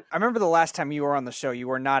bullpen. I remember the last time you were on the show, you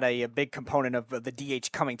were not a big component of the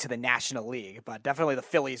DH coming to the National League, but definitely the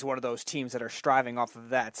Phillies, one of those teams that are striving off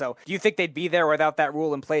of that. So do you think they'd be there without that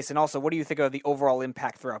rule in place? And also, what do you think of the overall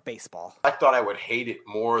impact throughout baseball? I thought I would hate it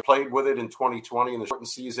more. Played with it in 2020 in the shortened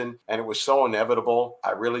season, and it was so inevitable.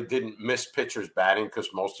 I really didn't miss pitchers batting because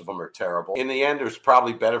most of them are terrible. In the end, it was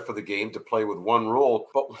probably better for the game to play with one rule.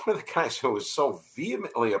 But one of the guys who was so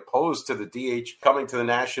vehemently opposed to the DH coming to the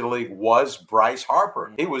National League was Bryce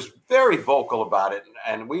Harper. He was very vocal about it,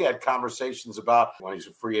 and we had conversations about when he's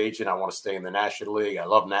a free agent, I want to stay in the National League. I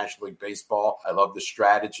love National League baseball. I love the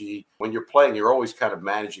strategy. When you're playing, you're always kind of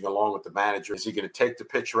managing along with the manager. Is he going to take the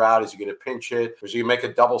pitcher out? Is he going to pinch hit? Or is he going to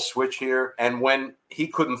make a double switch here? And when he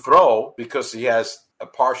couldn't throw because he has a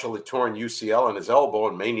partially torn UCL in his elbow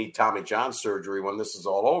and may need Tommy John surgery when this is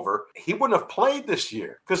all over, he wouldn't have played this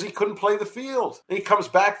year because he couldn't play the field. And he comes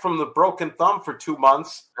back from the broken thumb for 2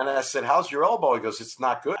 months, and I said, how's your elbow? He goes, it's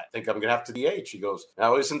not good. I think I'm going to have to DH. He goes,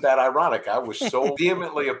 now isn't that ironic? I was so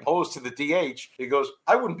vehemently opposed to the DH. He goes,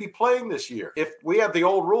 I wouldn't be playing this year. If we have the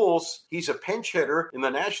old rules, he's a pinch hitter in the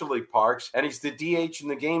National League parks, and he's the DH in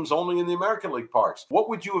the games only in the American League parks. What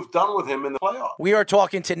would you have done with him in the playoffs? We are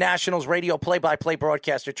talking to Nationals radio play-by-play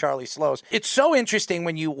broadcaster Charlie Slows. It's so interesting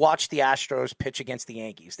when you watch the Astros pitch against the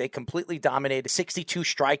Yankees. They completely dominated, 62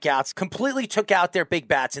 strikeouts, completely took out their big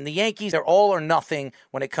bats. And the Yankees, they're all or nothing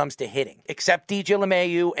when it comes to hitting, except DJ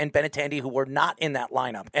LeMahieu and Benintendi, who were not in that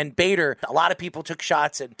lineup. And Bader, a lot of people took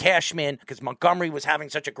shots at Cashman because Montgomery was having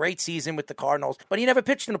such a great season with the Cardinals, but he never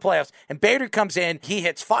pitched in the playoffs. And Bader comes in, he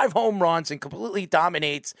hits 5 home runs and completely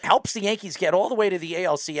dominates, helps the Yankees get all the way to the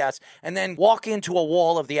ALCS, and then walk into a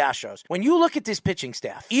wall of the Astros. When you look at this pitching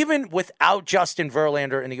staff, even without Justin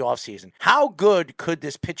Verlander in the offseason, how good could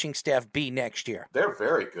this pitching staff be next year? They're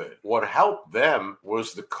very good. What helped them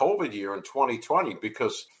was the COVID year in 2020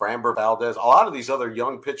 because Framber Valdez, a lot of these other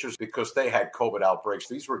young pitchers, because they had COVID outbreaks,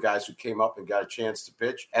 these were guys who came up and got a chance to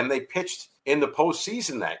pitch, and they pitched in the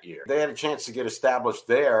postseason that year. They had a chance to get established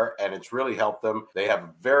there, and it's really helped them. They have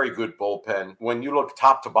a very good bullpen. When you look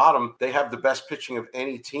top to bottom, they have the best pitching of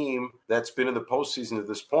any team that's been in the postseason at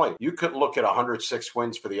this point. You could look at 106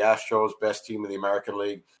 wins for the Astros, best team in the American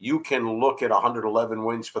League. You can look at 111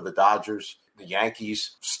 wins for the Dodgers. The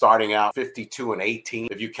Yankees starting out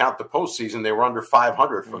 52-18. If you count the postseason, they were under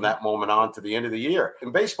 500 from that moment on to the end of the year.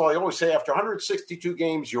 In baseball, I always say after 162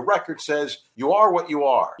 games, your record says you are what you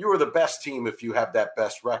are. You are the best team if you have that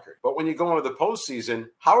best record. But when you go into the postseason,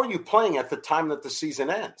 how are you playing at the time that the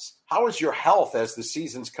season ends? How is your health as the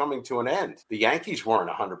season's coming to an end? The Yankees weren't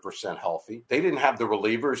 100% healthy. They didn't have the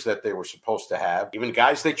relievers that they were supposed to have. Even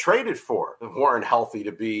guys they traded for weren't healthy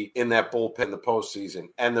to be in that bullpen in the postseason.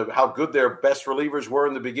 And how good their best relievers were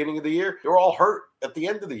in the beginning of the year, they were all hurt. at the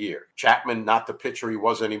end of the year. Chapman, not the pitcher he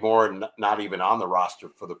was anymore, and not even on the roster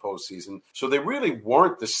for the postseason. So they really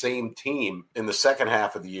weren't the same team in the second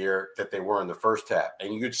half of the year that they were in the first half.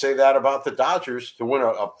 And you could say that about the Dodgers, to win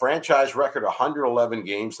a franchise record 111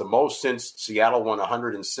 games, the most since Seattle won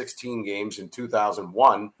 116 games in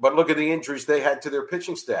 2001. But look at the injuries they had to their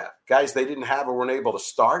pitching staff. Guys they didn't have or weren't able to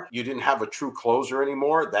start. You didn't have a true closer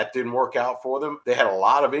anymore. That didn't work out for them. They had a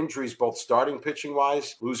lot of injuries, both starting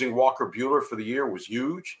pitching-wise. Losing Walker Buehler for the year was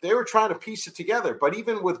huge. They were trying to piece it together. But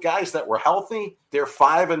even with guys that were healthy, they're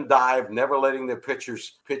five and dive, never letting their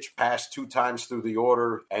pitchers pitch past 2 times through the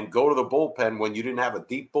order and go to the bullpen when you didn't have a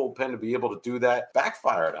deep bullpen to be able to do that,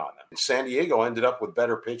 backfired on them. And San Diego ended up with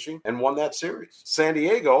better pitching and won that series. San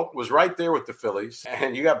Diego was right there with the Phillies.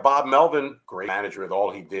 And you got Bob Melvin, great manager with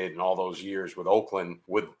all he did in all those years with Oakland,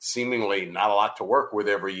 with seemingly not a lot to work with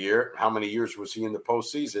every year. How many years was he in the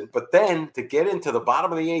postseason? But then to get into the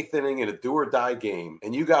bottom of the 8th inning in a do-or-die game,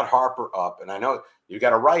 and you got Harper up, and I know you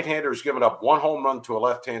got a right-hander who's given up 1 home run to a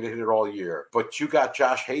left-hander hitter all year, but you got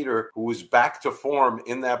Josh Hader, who was back to form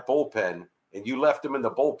in that bullpen, and you left him in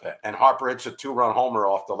the bullpen. And Harper hits a 2-run homer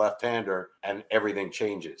off the left-hander, and everything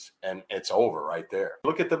changes. And it's over right there.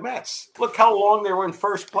 Look at the Mets. Look how long they were in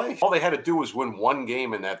first place. All they had to do was win 1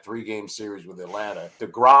 game in that 3-game series with Atlanta.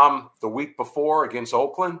 DeGrom, the week before against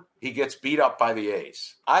Oakland, he gets beat up by the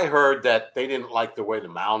A's. I heard that they didn't like the way the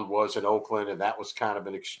mound was in Oakland, and that was kind of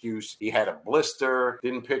an excuse. He had a blister,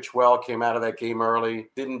 didn't pitch well, came out of that game early,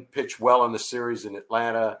 didn't pitch well in the series in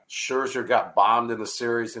Atlanta. Scherzer got bombed in the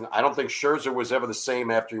series, and I don't think Scherzer was ever the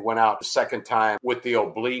same after he went out the second time with the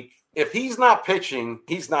oblique. If he's not pitching,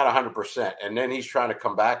 he's not 100%, and then he's trying to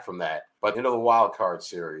come back from that. But into the wild card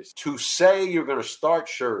series, to say you're going to start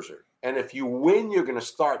Scherzer, and if you win, you're going to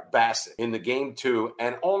start Bassett in the game 2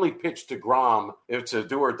 and only pitch DeGrom if it's a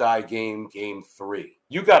do-or-die game, game 3.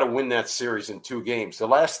 You got to win that series in 2 games. The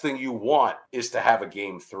last thing you want is to have a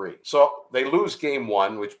game 3. So they lose game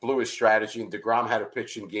 1, which blew his strategy, and DeGrom had to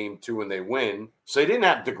pitch in game 2, and they win. So they didn't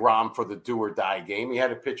have DeGrom for the do-or-die game. He had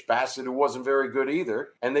to pitch Bassett, who wasn't very good either,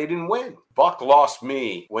 and they didn't win. Buck lost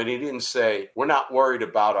me when he didn't say, we're not worried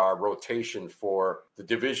about our rotation for the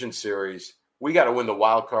division series. We got to win the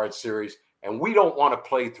wild card series, and we don't want to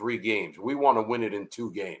play 3 games. We want to win it in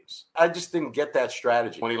 2 games. I just didn't get that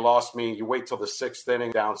strategy. When he lost me, you wait till the 6th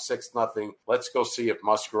inning, down 6-0. Let's go see if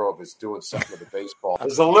Musgrove is doing something with the baseball. It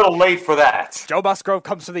was a little late for that. Joe Musgrove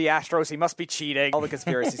comes to the Astros. He must be cheating. All the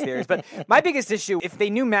conspiracy theories. But my biggest issue, if they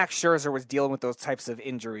knew Max Scherzer was dealing with those types of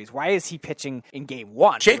injuries, why is he pitching in game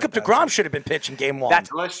 1? Jacob deGrom should have been pitching game 1.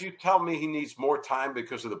 Unless you tell me he needs more time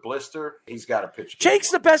because of the blister, he's got to pitch. Jake's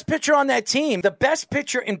the best pitcher on that team. The best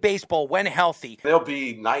pitcher in baseball when healthy. There'll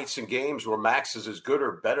be nights and games where Max is as good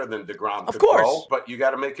or better than DeGrom. Of course. Throw, but you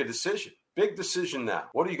got to make a decision. Big decision now.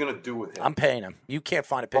 What are you going to do with him? I'm paying him. You can't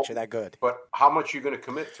find a pitcher that good. But how much are you going to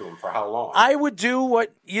commit to him for how long? I would do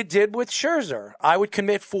what you did with Scherzer. I would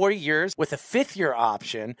commit 40 years with a 5th-year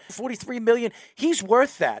option. $43 million. He's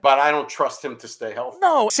worth that. But I don't trust him to stay healthy.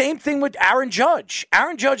 No, same thing with Aaron Judge.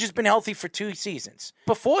 Aaron Judge has been healthy for 2 seasons.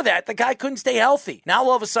 Before that, the guy couldn't stay healthy. Now,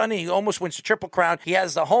 all of a sudden, he almost wins the Triple Crown. He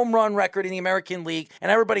has the home run record in the American League. And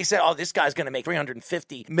everybody said, oh, this guy's going to make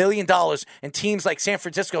 $350 million. And teams like San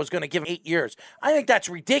Francisco is going to give him 8 years. I think that's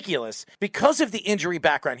ridiculous because of the injury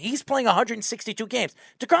background. He's playing 162 games.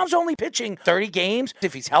 DeGrom's only pitching 30 games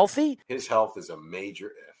if he's healthy. His health is a major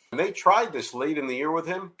if. And they tried this late in the year with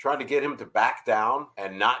him, trying to get him to back down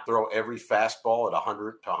and not throw every fastball at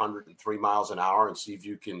 100 to 103 miles an hour and see if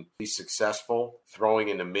you can be successful throwing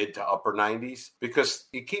in the mid to upper 90s. Because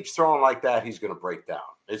he keeps throwing like that, he's going to break down.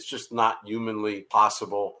 It's just not humanly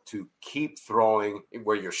possible to keep throwing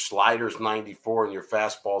where your slider's 94 and your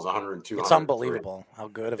fastball's 102. It's unbelievable how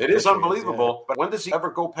good of it is. Unbelievable. But when does he ever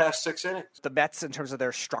go past 6 innings? The Mets, in terms of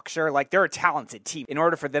their structure, like they're a talented team. In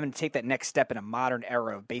order for them to take that next step in a modern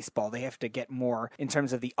era of baseball, they have to get more in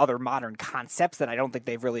terms of the other modern concepts that I don't think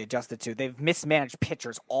they've really adjusted to. They've mismanaged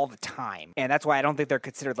pitchers all the time. And that's why I don't think they're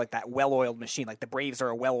considered like that well-oiled machine. Like the Braves are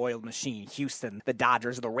a well-oiled machine. Houston, the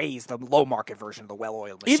Dodgers, the Rays, the low-market version of the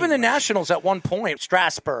well-oiled machine. Even the Nationals at one point,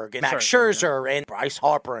 Strasburg and Max Scherzer and Bryce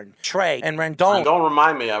Harper and Trey and Rendon. Don't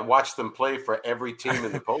remind me. I watched them play for every team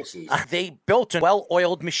in the postseason. They built a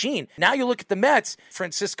well-oiled machine. Now you look at the Mets,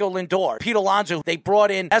 Francisco Lindor, Pete Alonso. They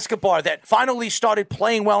brought in Escobar that finally started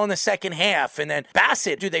playing well in the second half. And then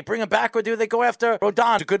Bassett, do they bring him back or do they go after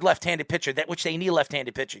Rodon, a good left-handed pitcher, which they need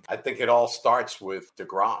left-handed pitching? I think it all starts with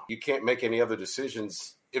DeGrom. You can't make any other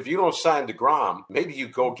decisions. If you don't sign DeGrom, maybe you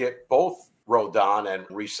go get both Rodon and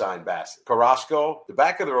re-sign Bassett. Carrasco, the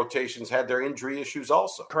back of the rotations had their injury issues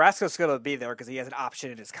also. Carrasco's going to be there because he has an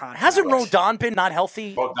option in his contract. Hasn't Rodon been not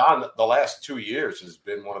healthy? Rodon, the last 2 years, has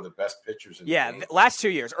been one of the best pitchers in the game. Last 2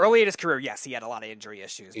 years. Early in his career, yes, he had a lot of injury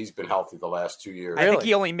issues. He's been healthy the last 2 years. I think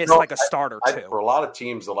he only missed like a start or two. For a lot of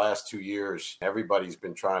teams the last 2 years, everybody's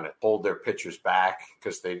been trying to hold their pitchers back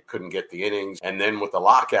because they couldn't get the innings. And then with the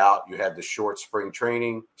lockout, you had the short spring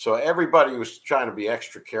training. So everybody was trying to be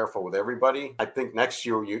extra careful with everybody. I think next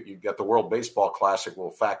year you got the World Baseball Classic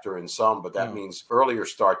will factor in some, but that means earlier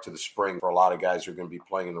start to the spring for a lot of guys who are going to be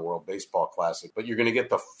playing in the World Baseball Classic. But you're going to get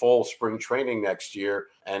the full spring training next year,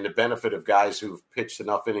 and the benefit of guys who've pitched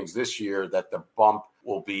enough innings this year that the bump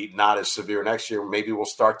will be not as severe next year. Maybe we'll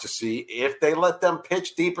start to see, if they let them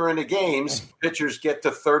pitch deeper into games, pitchers get to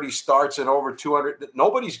 30 starts and over 200.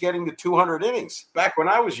 Nobody's getting to 200 innings. Back when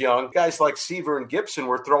I was young, guys like Seaver and Gibson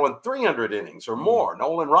were throwing 300 innings or more.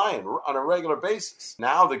 Nolan Ryan on a regular basis.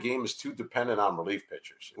 Now the game is too dependent on relief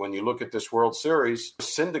pitchers. When you look at this World Series,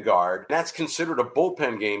 Syndergaard, that's considered a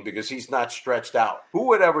bullpen game because he's not stretched out. Who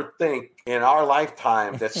would ever think in our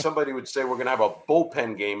lifetime that somebody would say we're going to have a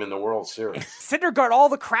bullpen game in the World Series? Syndergaard, all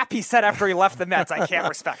the crap he said after he left the Mets, I can't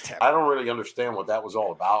respect him. I don't really understand what that was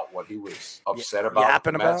all about, what he was upset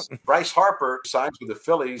about. Bryce Harper signs with the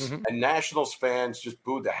Phillies, and Nationals fans just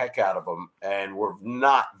booed the heck out of him and were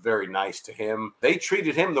not very nice to him. They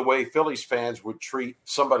treated him the way Phillies fans would treat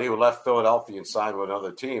somebody who left Philadelphia and signed with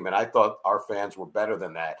another team, and I thought our fans were better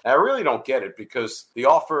than that. And I really don't get it because the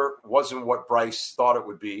offer wasn't what Bryce thought it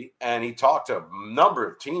would be, and he talked to a number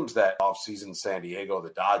of teams that offseason, San Diego,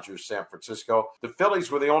 the Dodgers, San Francisco. The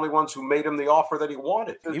Phillies were the only ones who made him the offer that he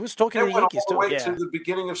wanted. He was talking to the Yankees all the too. way to the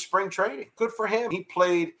beginning of spring training. Good for him. He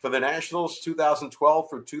played for the Nationals 2012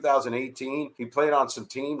 through 2018. He played on some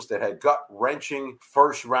teams that had gut-wrenching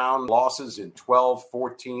first-round losses in 12,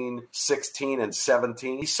 14, 16, and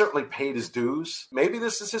 17. He certainly paid his dues. Maybe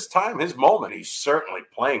this is his time, his moment. He's certainly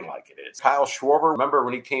playing like it is. Kyle Schwarber, remember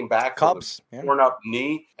when he came back Cubs, with a torn-up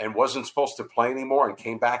knee and wasn't supposed to play anymore and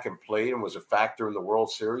came back and played and was a factor in the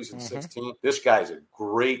World Series in 16? This guy's a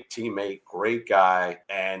great teammate, great guy,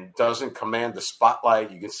 and doesn't command the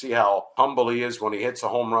spotlight. You can see how humble he is when he hits a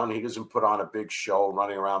home run. He doesn't put on a big show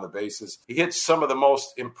running around the bases. He hits some of the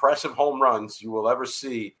most impressive home runs you will ever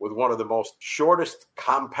see with one of the most shortest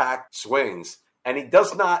compact swings. And he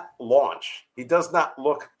does not launch. He does not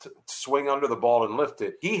look to swing under the ball and lift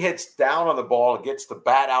it. He hits down on the ball and gets the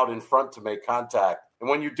bat out in front to make contact. And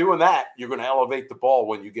when you're doing that, you're going to elevate the ball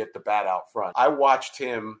when you get the bat out front. I watched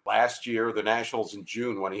him last year, the Nationals in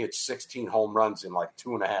June, when he hit 16 home runs in like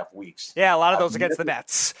 2.5 weeks. Yeah, a lot of those against the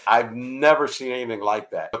Mets. I've never seen anything like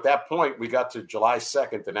that. At that point, we got to July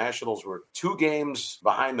 2nd. The Nationals were 2 games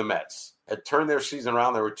behind the Mets. Had turned their season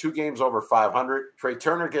around. There were 2 games over 500. Trey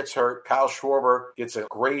Turner gets hurt. Kyle Schwarber gets a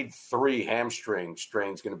grade 3 hamstring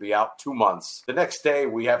strain. He's going to be out 2 months. The next day,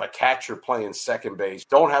 we have a catcher playing second base.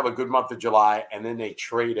 Don't have a good month of July, and then they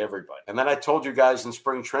trade everybody. And then I told you guys in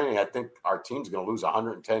spring training, I think our team's going to lose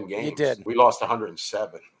 110 games. You did. We lost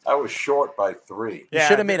 107. I was short by 3. You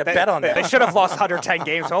should have made a bet on that. They should have lost 110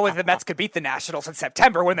 games. Only the Mets could beat the Nationals in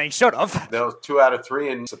September when they should have. Those 2 out of 3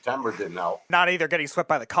 in September didn't help. Not either getting swept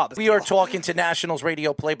by the Cubs. We are talking to Nationals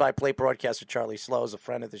radio play-by-play broadcaster Charlie Slows, a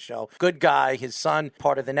friend of the show. Good guy. His son,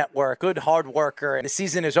 part of the network. Good hard worker. And the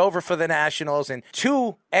season is over for the Nationals, and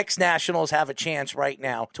 2 ex-Nationals have a chance right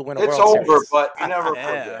now to win a World Series. It's over, but you never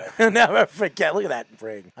forget. Never forget. Look at that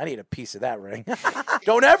ring. I need a piece of that ring.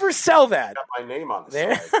 Don't ever sell that. Got my name on the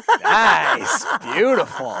There. side. Nice.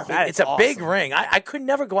 Beautiful. It's a big ring. I could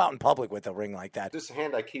never go out in public with a ring like that. This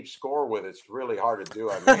hand I keep score with, it's really hard to do.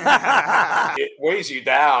 I mean, it weighs you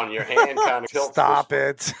down. Your hand kind of tilts. Stop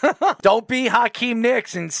it. Don't be Hakeem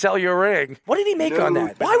Nicks and sell your ring. What did he make on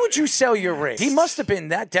that? Why would you sell your ring? He must have been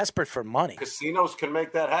that desperate for money. Casinos can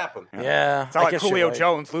make that happen. Yeah. It's not like Julio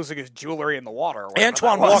Jones losing his jewelry in the water.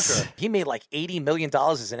 Antoine Walker. He made like $80 million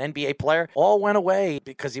as an NBA player. All went away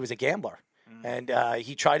because he was a gambler. And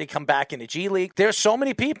he tried to come back in the G League. There's so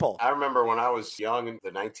many people. I remember when I was young in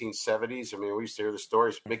the 1970s. I mean, we used to hear the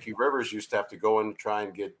stories. Mickey Rivers used to have to go and try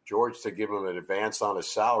and get George to give him an advance on his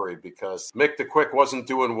salary because Mick the Quick wasn't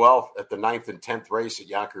doing well at the 9th and 10th race at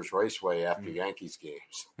Yonkers Raceway after Yankees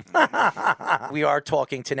games. We are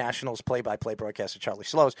talking to Nationals play-by-play broadcaster Charlie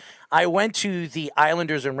Slows. I went to the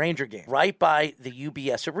Islanders and Ranger game. Right by the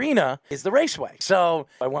UBS Arena is the raceway. So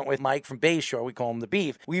I went with Mike from Bayshore. We call him the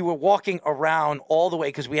Beef. We were walking around around all the way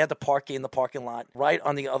because we had the parking lot right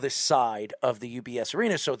on the other side of the UBS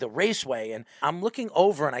Arena, so the raceway. And I'm looking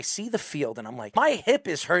over and I see the field and I'm like, my hip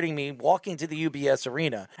is hurting me walking to the UBS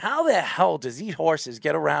Arena. How the hell does these horses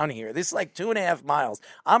get around here? This is like 2.5 miles.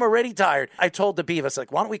 I'm already tired. I told the Beavers,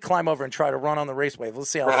 like, why don't we climb over and try to run on the raceway? Let's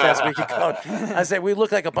see how fast we can go. I said, we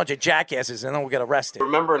look like a bunch of jackasses and then we'll get arrested.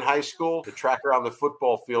 Remember in high school, the track around the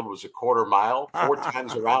football field was a quarter mile. 4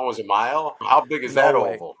 times around was a mile. How big is that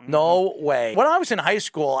oval? No way. When I was in high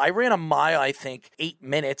school, I ran a mile, I think, 8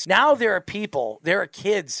 minutes. Now there are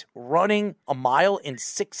kids running a mile in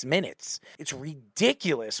 6 minutes. It's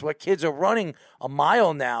ridiculous what kids are running a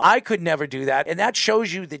mile now. I could never do that. And that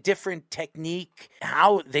shows you the different technique,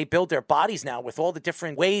 how they build their bodies now with all the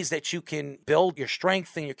different ways that you can build your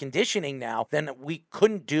strength and your conditioning now than we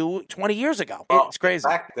couldn't do 20 years ago. It's crazy.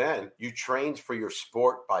 Back then, you trained for your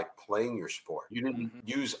sport by playing your sport. You didn't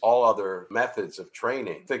use all other methods of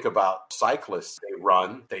training. Think about cyclists. They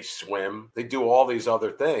run, they swim, they do all these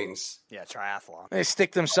other things. Yeah, triathlon. They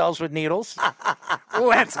stick themselves with needles. Oh,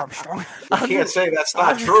 Lance Armstrong. You can't say that's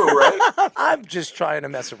not true, right? I'm just trying to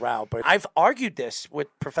mess around, but I've argued this with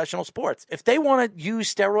professional sports. If they want to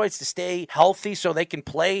use steroids to stay healthy so they can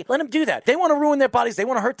play, let them do that. They want to ruin their bodies. They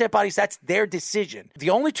want to hurt their bodies. That's their decision. The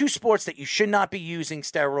only two sports that you should not be using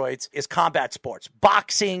steroids is combat sports.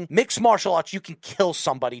 Boxing, mixed martial arts, you can kill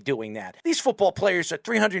somebody doing that. These football players are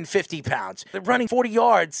 350 pounds. They're running 40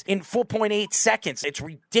 yards in 4.8 seconds. It's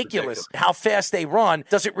ridiculous how fast they run.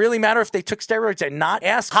 Does it really matter if they took steroids or not?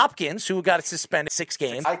 Ask Hopkins, who got suspended 6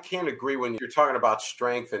 games. I can't agree when you're talking about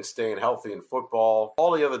strength and staying healthy in football.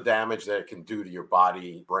 All the other damage that it can do to your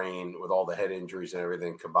body, brain, with all the head injuries and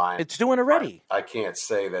everything combined. It's doing already. I can't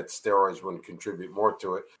say that steroids wouldn't contribute more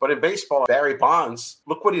to it. But in baseball, Barry Bonds,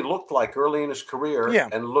 look what he looked like early in his career,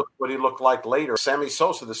 and look what he looked like later. Sammy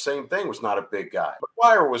Sosa, the same thing, was not a big guy.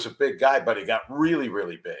 McGwire was a big guy, but he got really,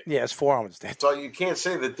 really big. Yeah, his forearm was dead. So you can't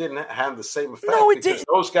say that didn't have the same effect. No, it did.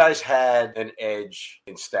 Those guys had an edge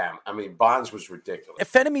in stamina. I mean, Bonds was ridiculous.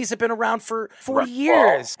 Amphetamines have been around for 40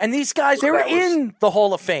 years. And these guys, they were in the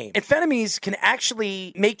Hall of Fame. Amphetamines can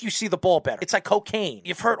actually make you see the ball better. It's like cocaine.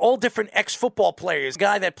 You've heard all different ex-football players. A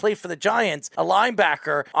guy that played for the Giants, a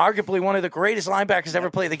linebacker, arguably one of the greatest linebackers to ever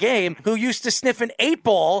play the game, who used to sniff an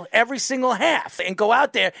 8-ball every single half and go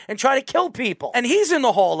out there and try to kill people. And he's in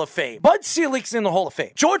the Hall of Fame. Bud Selig's in the Hall of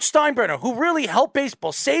Fame. George Steinbrenner, who really helped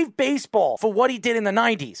baseball, saved baseball for what he did in the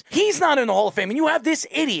 90s. He's not in the Hall of Fame. And you have this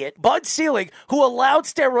idiot, Bud Selig, who allowed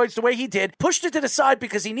steroids the way he did, pushed it to the side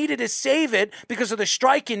because he needed to save it because of the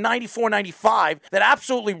strike in 94-95 that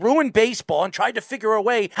absolutely ruined baseball, and tried to figure a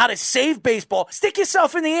way how to save baseball. Stick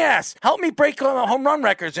yourself in the ass. Help me break home run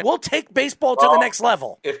records, and we'll take baseball to the next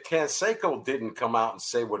level. If Canseco didn't come out and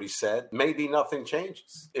say what he said, maybe nothing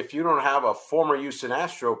changes. If you don't have a former Houston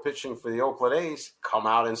Astro pitching for the Oakland A's come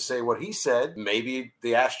out and say what he said, maybe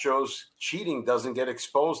the Astros cheating doesn't get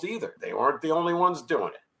exposed either. They weren't the only ones doing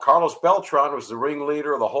it. Carlos Beltran was the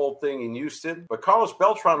ringleader of the whole thing in Houston, but Carlos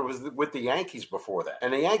Beltran was with the Yankees before that.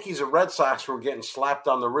 And the Yankees and Red Sox were getting slapped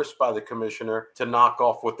on the wrist by the commissioner to knock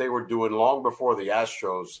off what they were doing long before the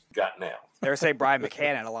Astros got nailed. They were saying Brian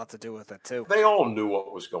McCann had a lot to do with it, too. They all knew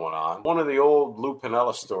what was going on. One of the old Lou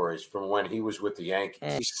Piniella stories from when he was with the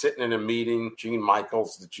Yankees. He's sitting in a meeting, Gene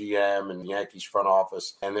Michaels, the GM, and the Yankees front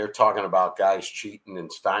office, and they're talking about guys cheating, and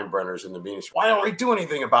Steinbrenner's in the meeting. Why don't we do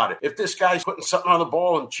anything about it? If this guy's putting something on the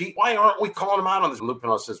ball and cheat, why aren't we calling him out on this? Lou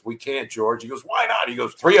Piniella says, we can't, George. He goes, why not? He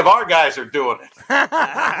goes, 3 of our guys are doing it.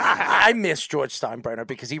 I miss George Steinbrenner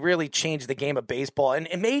because he really changed the game of baseball, and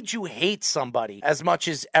it made you hate somebody as much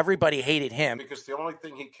as everybody hated him. Because the only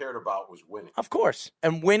thing he cared about was winning. Of course.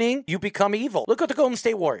 And winning, you become evil. Look at the Golden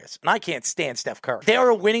State Warriors. And I can't stand Steph Curry. They are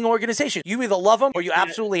a winning organization. You either love them or you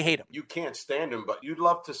absolutely hate them. You can't stand him, but you'd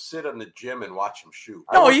love to sit in the gym and watch him shoot.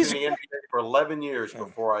 No, I worked he's in the NBA for 11 years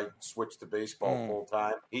before I switched to baseball full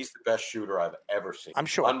time. He's the best shooter I've ever seen. I'm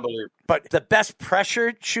sure. Unbelievable. But the best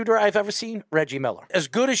pressured shooter I've ever seen, Reggie Miller. As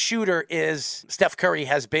good a shooter as Steph Curry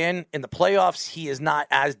has been in the playoffs, he is not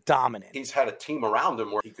as dominant. He's had a team around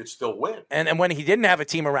him where he could still win. And when he didn't have a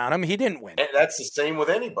team around him, he didn't win. And that's the same with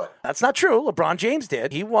anybody. That's not true. LeBron James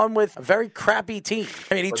did. He won with a very crappy team.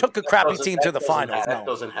 I mean, he took a crappy team to the finals. That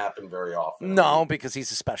doesn't happen very often. No, because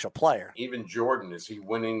he's a special player. Even Jordan, is he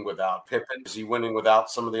winning without Pippen? Is he winning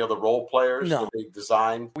without some of the other role players that they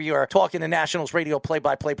designed? We are talking to Nationals radio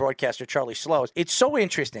play-by-play broadcaster Charlie Slows. It's so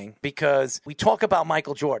interesting because we talk about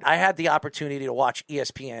Michael Jordan. I had the opportunity to watch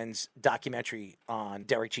ESPN's documentary on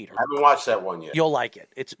Derek Jeter. I haven't watched that one yet. You'll like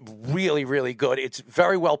it. It's really, really good. It's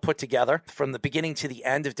very well put together from the beginning to the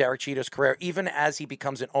end of Derek Jeter's career, even as he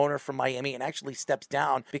becomes an owner for Miami and actually steps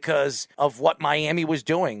down because of what Miami was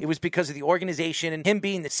doing. It was because of the organization and him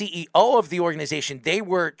being the CEO of the organization. They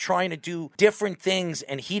were trying to do different things,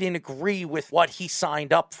 and he didn't agree with what he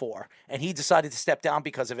signed up for. And he decided to step down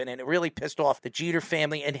because of it. And it really pissed off the Jeter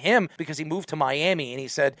family and him because he moved to Miami. And he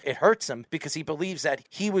said it hurts him because he believes that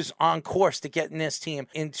he was on course to getting this team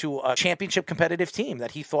into a championship competitive team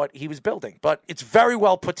that he thought he was building. But it's very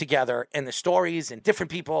well put together, and the stories and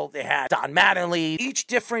different people. They had Don Mattingly, each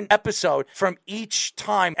different episode from each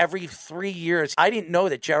time every 3 years. I didn't know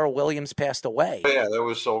that Gerald Williams passed away. Yeah, that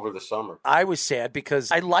was over the summer. I was sad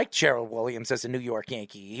because I liked Gerald Williams as a New York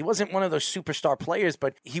Yankee. He wasn't one of those superstar players,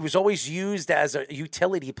 but he was always used as a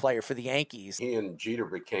utility player for the Yankees. He and Jeter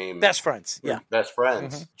became best friends. Yeah. Best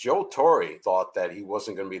friends. Mm-hmm. Joe Torre thought that he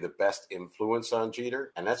wasn't going to be the best influence on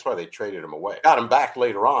Jeter, and that's why they traded him away. Got him back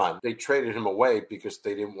later on. They traded him away because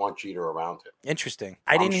they didn't want Jeter around him. Interesting.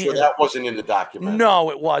 I'm sure that wasn't in the documentary. No,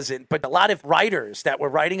 it wasn't. But a lot of writers that were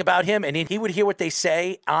writing about him, and he would hear what they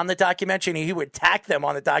say on the documentary, and he would attack them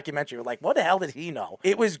on the documentary. We're like, what the hell did he know?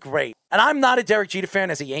 It was great. And I'm not a Derek Jeter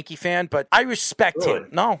fan as a Yankee fan, but I respect him.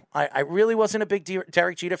 No, I really wasn't a big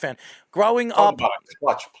Derek Jeter fan. Growing up, about a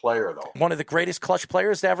clutch player, though. One of the greatest clutch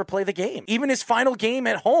players to ever play the game. Even his final game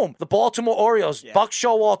at home, the Baltimore Orioles, Buck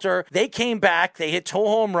Showalter, they came back. They hit 2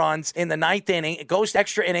 home runs in the 9th inning. It goes to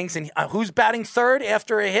extra innings, and who's batting third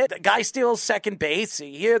after a hit? The guy steals second base.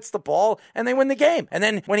 He hits the ball, and they win the game. And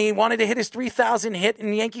then when he wanted to hit his 3,000 hit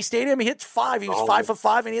in Yankee Stadium, he hits 5. He was 5 for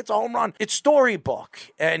 5, and he hits a home run. It's storybook,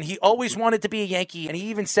 and he always wanted to be a Yankee, and he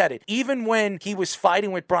even said it. Even when he was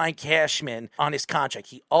fighting with Brian Cashman on his contract,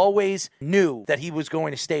 he always knew that he was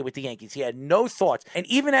going to stay with the Yankees. He had no thoughts. And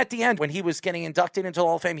even at the end, when he was getting inducted into the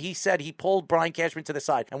Hall of Fame, he said he pulled Brian Cashman to the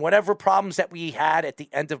side. And whatever problems that we had at the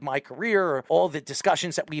end of my career, or all the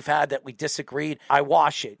discussions that we've had that we disagreed, I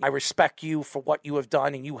wash it. I respect you for what you have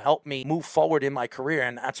done, and you helped me move forward in my career,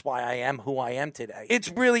 and that's why I am who I am today. It's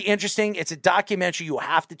really interesting. It's a documentary you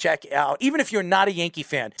have to check out. Even if you're not a Yankee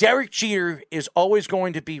fan, Derek Jeter is always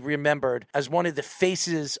going to be remembered as one of the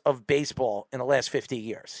faces of baseball in the last 50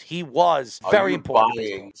 years. He was very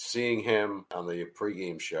important. Seeing him on the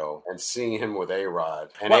pregame show and seeing him with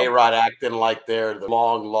A-Rod, and A-Rod acting like they're the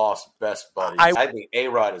long-lost best buddies. I think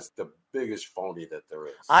A-Rod is the biggest phony that there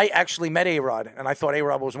is. I actually met A-Rod, and I thought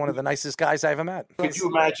A-Rod was one of the nicest guys I ever met. Could you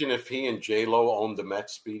imagine if he and J-Lo owned the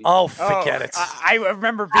Mets, Speedy? Oh, forget it. I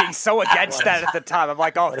remember being so against that at the time. I'm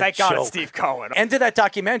like, oh, thank God it's Steve Cohen. End of that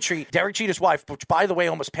documentary, Derek Jeter's wife, which, by the way,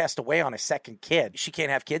 almost passed away on a second kid. She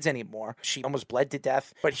can't have kids anymore. She almost bled to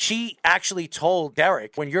death. But she actually told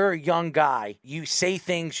Derek, when you're a young guy, you say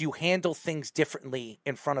things, you handle things differently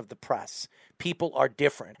in front of the press. People are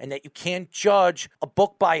different, and that you can't judge a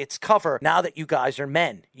book by its cover now that you guys are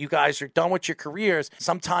men. You guys are done with your careers.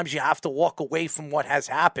 Sometimes you have to walk away from what has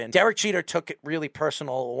happened. Derek Jeter took it really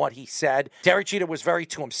personal, what he said. Derek Jeter was very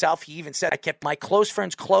to himself. He even said, I kept my close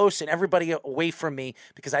friends close and everybody away from me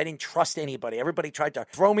because I didn't trust anybody. Everybody tried to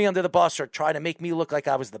throw me under the bus or try to make me look like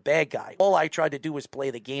I was the bad guy. All I tried to do was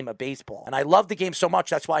play the game of baseball. And I loved the game so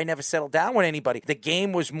much, that's why I never settled down with anybody. The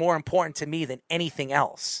game was more important to me than anything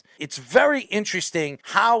else. It's very interesting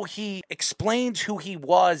how he explains who he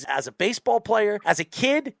was as a baseball player, as a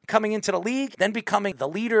kid coming into the league, then becoming the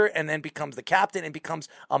leader, and then becomes the captain and becomes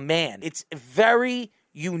a man. It's very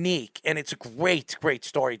unique, and it's a great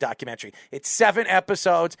story documentary. It's 7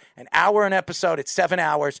 episodes, an hour an episode. It's 7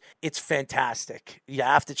 hours. It's fantastic. You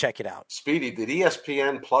have to check it out. Speedy, did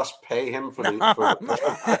ESPN Plus pay him for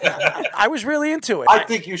the I was really into it. I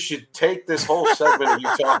think you should take this whole segment of you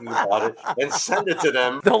talking about it and send it to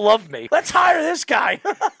them. They'll love me. Let's hire this guy.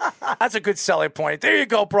 That's a good selling point. There you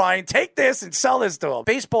go, Brian. Take this and sell this to them.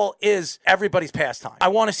 Baseball is everybody's pastime. I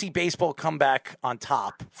want to see baseball come back on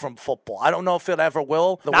top from football. I don't know if it ever will.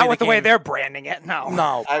 Not with the way they're branding it,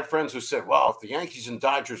 no. I have friends who said, well, if the Yankees and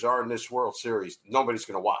Dodgers are in this World Series, nobody's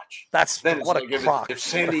going to watch. Then what a crock. If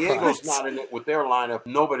San Diego's not in it with their lineup,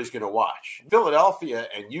 nobody's going to watch. Philadelphia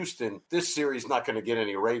and Houston, this series is not going to get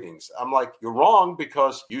any ratings. I'm like, you're wrong,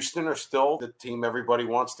 because Houston are still the team everybody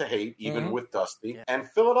wants to hate, even with Dusty. Yeah. And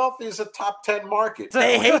Philadelphia is a top 10 market.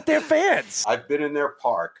 They hate their fans. I've been in their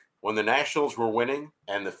park when the Nationals were winning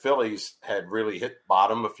and the Phillies had really hit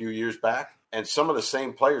bottom a few years back. And some of the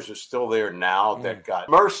same players are still there now that got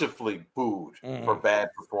mercifully booed for bad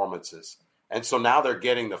performances. And so now they're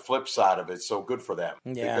getting the flip side of it. So good for them.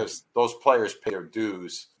 Yeah. Because those players pay their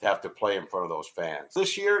dues to have to play in front of those fans.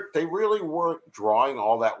 This year, they really weren't drawing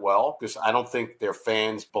all that well because I don't think their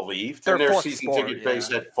fans believed. And their season ticket base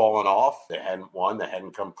had fallen off. They hadn't won. They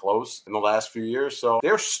hadn't come close in the last few years. So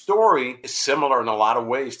their story is similar in a lot of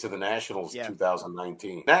ways to the Nationals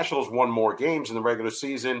 2019. Nationals won more games in the regular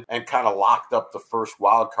season and kind of locked up the first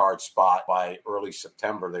wild card spot by early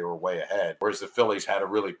September. They were way ahead. Whereas the Phillies had to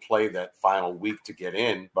really play that final week to get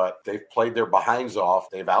in, but they've played their behinds off.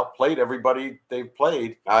 They've outplayed everybody they've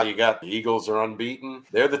played. Now you got the Eagles are unbeaten.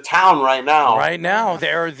 They're the town right now. Right now,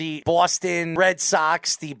 they're the Boston Red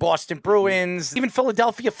Sox, the Boston Bruins, even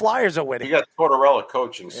Philadelphia Flyers are winning. You got Tortorella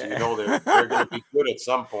coaching, so you know they're going to be good at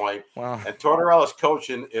some point. Wow. And Tortorella's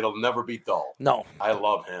coaching, it'll never be dull. No. I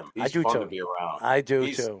love him. He's fun to be around. I do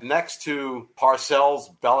He's too. Next to Parcells,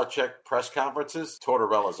 Belichick press conferences,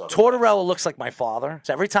 Tortorella's up. Tortorella looks like my father.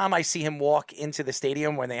 So every time I see him walk into the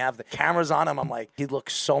stadium when they have the cameras on him, I'm like, he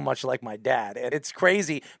looks so much like my dad. And it's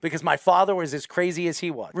crazy because my father was as crazy as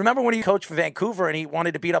he was. Remember when he coached for Vancouver and he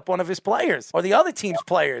wanted to beat up one of his players or the other team's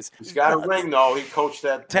players? He's got a ring, though. He coached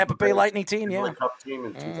that Tampa Bay Lightning team, Cup team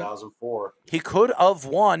in 2004. He could have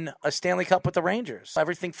won a Stanley Cup with the Rangers.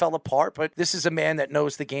 Everything fell apart, but this is a man that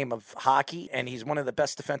knows the game of hockey, and he's one of the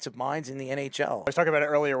best defensive minds in the NHL. I was talking about it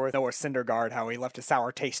earlier with Noah Syndergaard, how he left a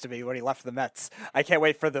sour taste to me when he left the Mets. I can't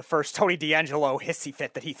wait for the first Tony DeAngelo hissy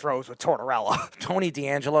fit that he throws with Tortorella. Tony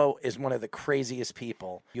DeAngelo is one of the craziest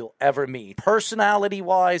people you'll ever meet.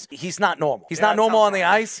 Personality-wise, he's not normal. He's not normal on the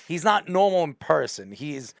ice. He's not normal in person.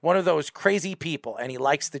 He's one of those crazy people, and he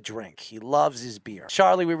likes to drink. He loves his beer.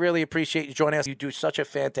 Charlie, we really appreciate you joining us. You do such a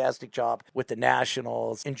fantastic job with the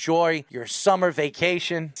Nationals. Enjoy your summer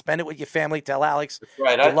vacation. Spend it with your family. Tell Alex. That's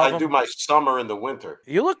right. I do my summer in the winter.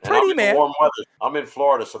 You look pretty, man. Warm weather. I'm in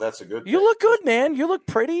Florida, so that's a good thing. You look good, man. You look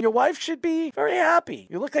pretty. Your wife should be very happy.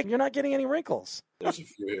 You look like you're not getting any wrinkles. There's a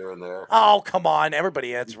few here and there. Oh, come on.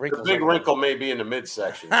 Everybody has wrinkles. The big wrinkle may be in the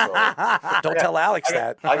midsection. So Don't tell Alex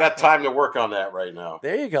that. I got time to work on that right now.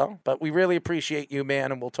 There you go. But we really appreciate you,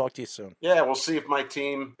 man, and we'll talk to you soon. Yeah, we'll see if my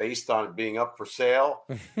team, based on it being up for sale,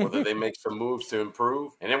 whether they make some moves to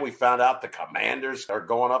improve. And then we found out the Commanders are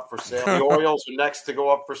going up for sale. The Orioles are next to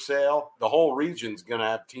go up for sale. The whole region's going to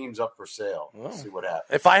have teams up for sale. We'll see what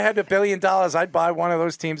happens. If I had $1 billion, I'd buy one of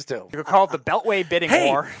those teams too. You could call it the Beltway bidding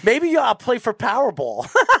war. Maybe I'll play for Powerball.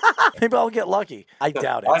 Maybe I'll get lucky. I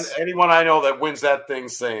doubt it. Anyone I know that wins that thing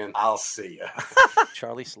saying, I'll see you.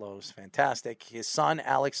 Charlie Slows, fantastic. His son,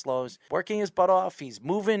 Alex Slows, working his butt off. He's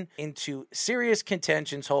moving into serious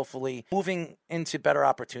contentions, hopefully, moving into better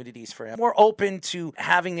opportunities for him. More open to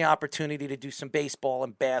having the opportunity to do some baseball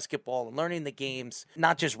and basketball and learning the games,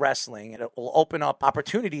 not just wrestling. And it will open up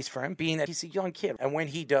opportunities for him, being that he's a young kid. And when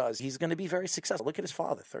he does, he's going to be very successful. Look at his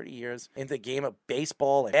father, 30 years in the game of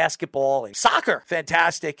baseball and basketball and soccer.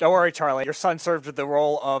 Fantastic. Don't worry, Charlie. Your son served the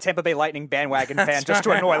role of Tampa Bay Lightning bandwagon fan just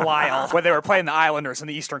to annoy Lyle when they were playing the Islanders in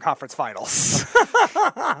the Eastern Conference Finals.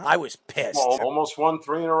 I was pissed. Well, almost won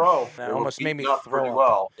 3 in a row. That almost made me up throw pretty up.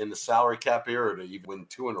 well in the salary cap era to win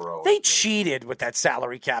 2 in a row. They cheated with that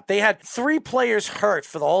salary cap. They had 3 players hurt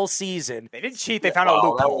for the whole season. They didn't cheat. They found a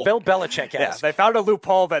loophole. Bill Belichick Yeah, has. they found a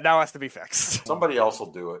loophole that now has to be fixed. Somebody else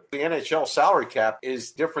will do it. The NHL salary cap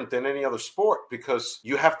is different than any other sport because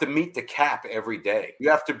you have to meet the cap every day. You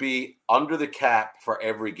have to be under the cap for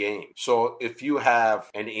every game. So if you have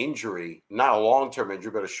an injury, not a long-term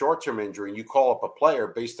injury, but a short-term injury, and you call up a player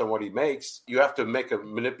based on what he makes, you have to make a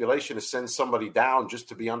manipulation to send somebody down just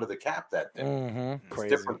to be under the cap that day. It's Crazy.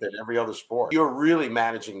 different than every other sport. You're really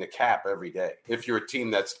managing the cap every day if you're a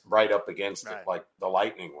team that's right up against it, like the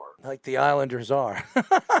Lightning were. Like the Islanders are.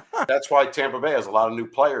 That's why Tampa Bay has a lot of new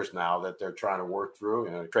players now that they're trying to work through.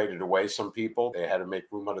 You know, traded away some people. They had to make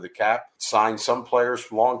room under the cap. Signed some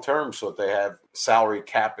players long-term so that they have salary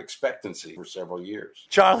cap expectancy for several years.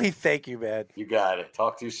 Charlie, thank you, man. You got it.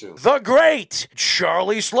 Talk to you soon. The great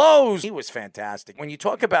Charlie Slows. He was fantastic. When you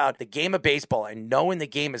talk about the game of baseball and knowing the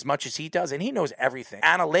game as much as he does, and he knows everything,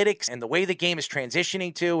 analytics and the way the game is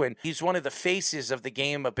transitioning to, and he's one of the faces of the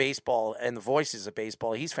game of baseball and the voices of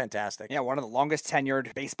baseball. He's fantastic. Yeah, one of the longest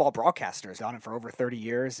tenured baseball broadcasters. On it for over 30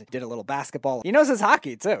 years. Did a little basketball. He knows his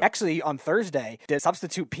hockey, too. Actually, on Thursday, did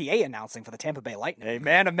substitute PA announcing for the Tampa Bay Lightning. A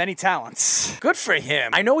man of many talents. Good for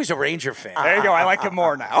him. I know he's a Ranger fan. There you go. I like him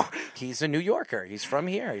more now. He's a New Yorker. He's from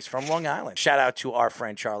here. He's from Long Island. Shout out to our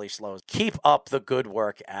friend Charlie Slows. Keep up the good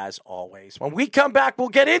work as always. When we come back, we'll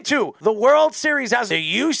get into the World Series as the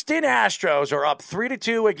Houston Astros are up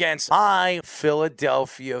 3-2 against my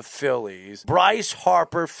Philadelphia Phillies. Bryce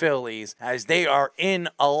Harper Phillies, as they are in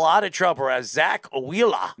a lot of trouble as Zach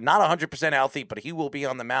Wheeler, not 100% healthy, but he will be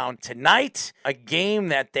on the mound tonight. A game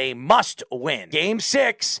that they must win. Game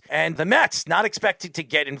 6, and the Mets not expected to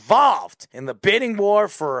get involved in the bidding war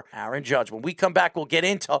for Aaron Judge. When we come back, we'll get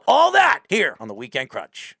into all that here on the Weekend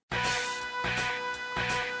Crunch.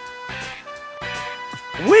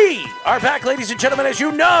 We are back, ladies and gentlemen. As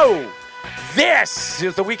you know, this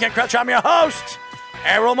is the Weekend Crunch. I'm your host,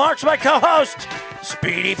 Errol Marks, my co-host,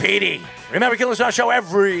 Speedy Petey. Remember, you can listen to our show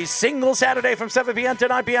every single Saturday from 7 p.m. to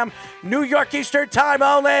 9 p.m. New York Eastern Time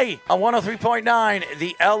only on 103.9,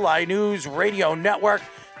 the LI News Radio Network.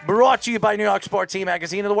 Brought to you by New York Sports Team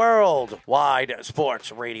Magazine of the Worldwide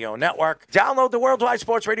Sports Radio Network. Download the Worldwide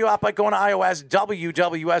Sports Radio app by going to iOS,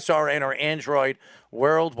 WWSRN, or Android.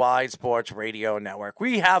 Worldwide Sports Radio Network.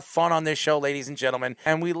 We have fun on this show, ladies and gentlemen,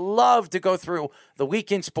 and we love to go through the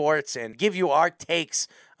weekend sports and give you our takes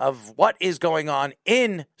of what is going on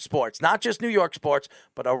in sports, not just New York sports,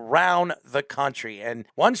 but around the country. And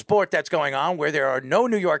one sport that's going on where there are no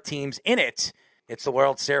New York teams in it, it's the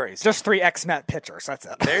World Series. Just 3 ex-Met pitchers, that's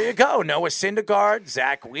it. There you go. Noah Syndergaard,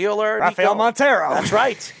 Zach Wheeler. Rafael Montero. That's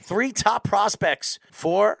right. 3 top prospects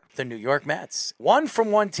for the New York Mets. One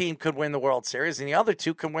from one team could win the World Series, and the other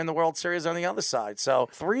 2 can win the World Series on the other side. So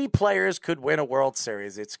 3 players could win a World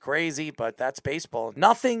Series. It's crazy, but that's baseball.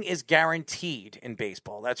 Nothing is guaranteed in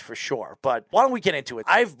baseball, that's for sure. But why don't we get into it?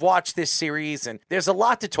 I've watched this series, and there's a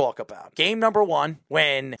lot to talk about. Game number 1,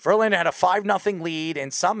 when Verlander had a 5-0 lead,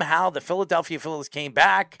 and somehow the Philadelphia Phillies came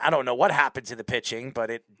back. I don't know what happened to the pitching, but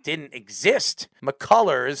it didn't exist.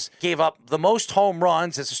 McCullers gave up the most home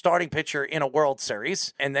runs as a starting pitcher in a World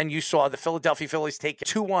Series, and then you saw the Philadelphia Phillies take a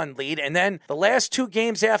 2-1 lead, and then the last 2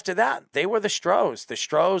 games after that, they were the Stros. The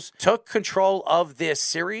Stros took control of this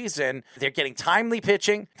series, and they're getting timely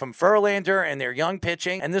pitching from Verlander and their young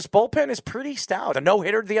pitching, and this bullpen is pretty stout. A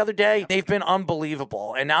no-hitter the other day, they've been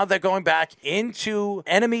unbelievable, and now they're going back into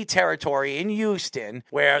enemy territory in Houston,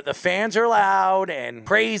 where the fans are loud and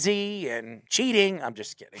crazy and cheating. I'm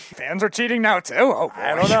just kidding. Fans are cheating now, too? Oh, boy.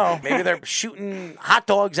 I don't know. Maybe they're shooting hot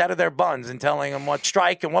dogs out of their buns and telling them what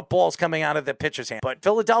strike and what ball's coming out of the pitcher's hand. But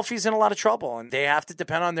Philadelphia's in a lot of trouble, and they have to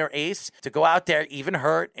depend on their ace to go out there, even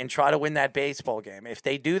hurt, and try to win that baseball game. If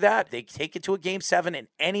they do that, they take it to a Game 7, and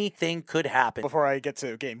anything could happen. Before I get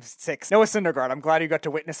to Game 6, Noah Syndergaard, I'm glad you got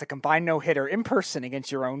to witness a combined no-hitter in person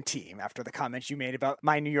against your own team after the comments you made about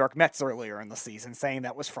my New York Mets earlier in the season, saying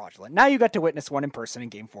that was fraudulent. Now you got to witness one in person in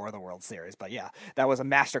Game 4 of the World Series. But yeah, that was a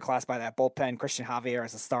masterclass by that bullpen. Christian Javier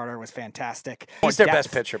as a starter was fantastic. He's their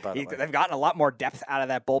best pitcher, by the way. They've gotten a lot more depth out of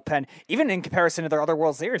that bullpen, even in comparison to their other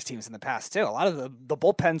World Series teams in the past, too. A lot of the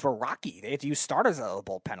bullpens were rocky. They had to use starters out of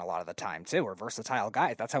the bullpen a lot of the time, too, or versatile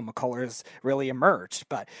guys. That's how McCullers really emerged.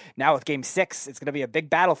 But now with Game 6, it's going to be a big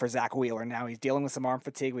battle for Zach Wheeler. Now he's dealing with some arm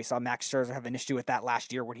fatigue. We saw Max Scherzer have an issue with that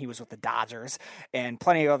last year when he was with the Dodgers, and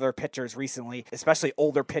plenty of other pitchers recently, especially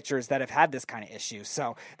older pitchers that have had this kind of issue.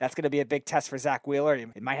 So that's going to be a big test for Zach Wheeler.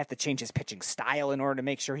 He might have to change his pitching style in order to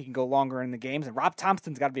make sure he can go longer in the games. And Rob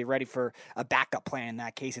Thompson's got to be ready for a backup plan in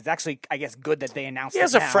that case. It's actually, I guess, good that they announced He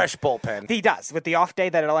has a fresh bullpen. He does. With the off day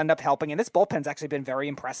that it'll end up helping. And this bullpen's actually been very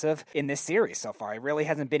impressive in this series so far. It really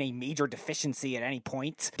hasn't been a major deficiency at any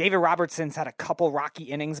point. David Robertson's had a couple rocky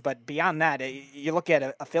innings, but beyond that, you look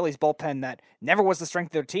at a Phillies bullpen that never was the strength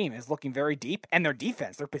of their team, is looking very deep. And their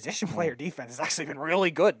defense, their position player defense, has actually been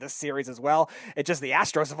really good this series as well. It's just the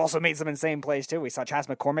Astros have also made some insane plays too. We saw Chas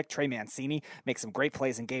McCormick, Trey Mancini make some great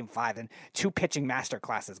plays in Game 5, and 2 pitching master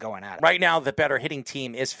classes going at it. Right now, the better hitting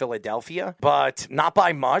team is Philadelphia, but not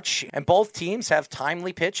by much. And both teams have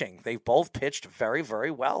timely pitching. They've both pitched very,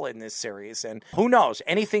 very well in this series. And who knows?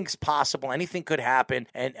 Anything's possible. Anything could happen.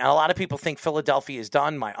 And a lot of people think Philadelphia is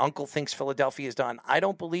done. My uncle thinks Philadelphia is done. I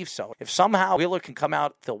don't believe so. If somehow Wheeler can come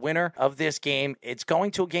out the winner of this game, it's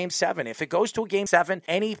going to a Game 7. If it goes to a Game 7,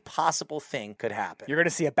 any possible thing could happen. You're going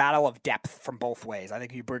to see a battle of depth from both ways. I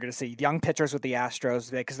think we're going to see young pitchers with the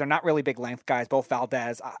Astros because they're not really big length guys. Both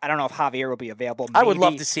Valdez. I don't know if Javier will be available. I would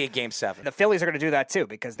love to see a Game 7. The Phillies are going to do that too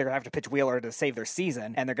because they're going to have to pitch Wheeler to save their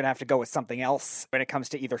season, and they're going to have to go with something else when it comes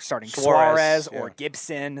to either starting Suarez or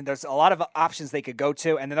Gibson. There's a lot of options they could go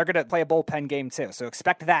to, and then they're going to play a bullpen game too. So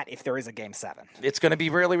expect that if there is a Game 7. It's going to be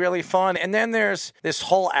really, really fun. And then there's this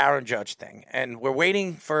whole Aaron Judge thing, and we're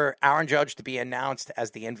waiting for Aaron Judge to be announced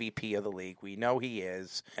as the MVP of the league. We know he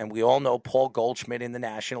is, and we all know Paul Goldschmidt in the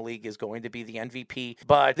National League is going to be the MVP.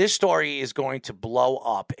 But this story is going to blow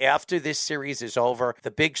up. After this series is over,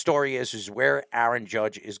 the big story is where Aaron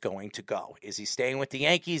Judge is going to go. Is he staying with the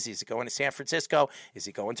Yankees? Is he going to San Francisco? Is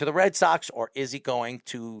he going to the Red Sox? Or is he going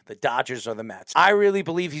to the Dodgers or the Mets? I really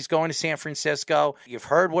believe he's going to San Francisco. You've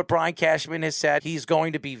heard what Brian Cashman has said. He's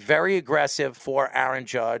going to be very aggressive for Aaron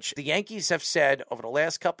Judge. The Yankees have said over the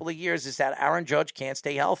last couple of years is that Aaron Judge can't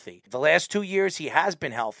stay healthy. The last 2 years, he has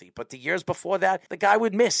been healthy, but the years before that, the guy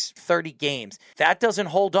would miss 30 games. That doesn't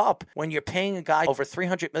hold up when you're paying a guy over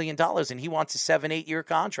 $300 million and he wants a 7-8 year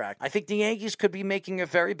contract. I think the Yankees could be making a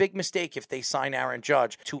very big mistake if they sign Aaron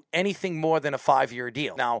Judge to anything more than a 5-year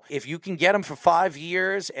deal. Now, if you can get him for 5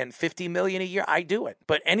 years and $50 million a year, I do it.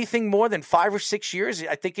 But anything more than 5 or 6 years,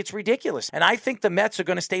 I think it's ridiculous. And I think the Mets are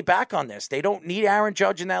going to stay back on this. They don't need Aaron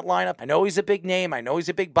Judge in that lineup. I know he's a big name. I know he's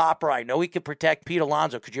a big bopper. I know he could protect Pete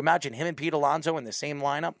Alonso. Could you imagine him and Pete Alonso in the same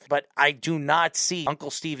lineup? But I do not see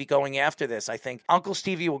Uncle Stevie going after this. I think Uncle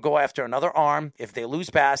Stevie will go after another arm if they lose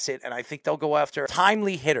Bassett, and I think they'll go after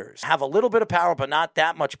timely hitters. Have a little bit of power, but not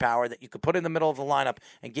that much power that you could put in the middle of the lineup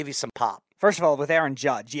and give you some pop. First of all, with Aaron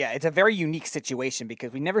Judge, yeah, it's a very unique situation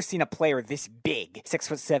because we've never seen a player this big,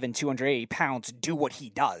 6'7", 280 pounds, do what he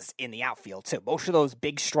does in the outfield, too. Most of those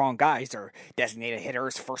big, strong guys are designated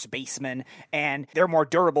hitters, first basemen, and they're more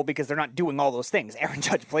durable because they're not doing all those things. Aaron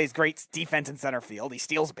Judge plays great defense in center field. He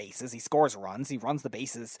steals bases. He scores runs. He runs the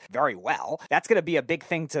bases very well. That's going to be a big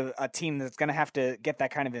thing to a team that's going to have to get that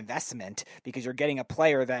kind of investment because you're getting a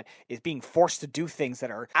player that is being forced to do things that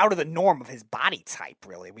are out of the norm of his body type,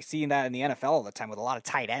 really. We see that in the NFL all the time with a lot of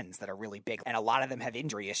tight ends that are really big, and a lot of them have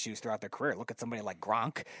injury issues throughout their career. Look at somebody like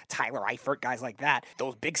Gronk, Tyler Eifert, guys like that.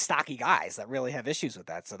 Those big, stocky guys that really have issues with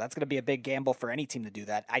that. So that's going to be a big gamble for any team to do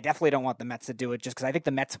that. I definitely don't want the Mets to do it just because I think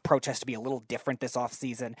the Mets' approach has to be a little different this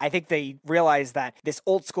offseason. I think they realize that this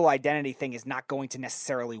old school identity thing is not going to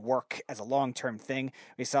necessarily work as a long-term thing.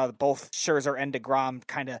 We saw both Scherzer and DeGrom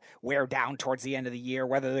kind of wear down towards the end of the year.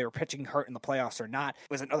 Whether they were pitching hurt in the playoffs or not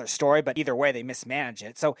was another story, but either way, they mismanage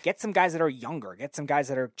it. So get some guys that are younger, get some guys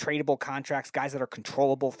that are tradable contracts, guys that are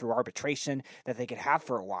controllable through arbitration that they could have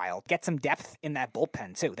for a while. Get some depth in that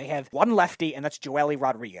bullpen, too. They have one lefty, and that's Joely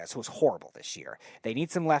Rodriguez, who was horrible this year. They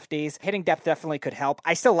need some lefties. Hitting depth definitely could help.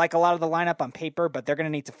 I still like a lot of the lineup on paper, but they're going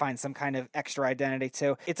to need to find some kind of extra identity,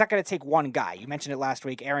 too. It's not going to take one guy. You mentioned it last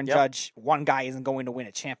week. Aaron Judge, one guy isn't going to win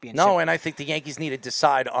a championship. No, and I think the Yankees need to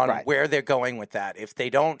decide on where they're going with that. If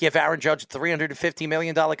they don't give Aaron Judge a $350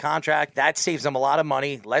 million contract, that saves them a lot of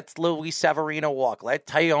money. Let Luis Severino walk. Let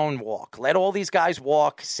Tyone walk. Let all these guys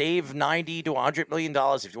walk. Save $90 to $100 million.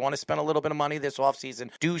 If you want to spend a little bit of money this offseason,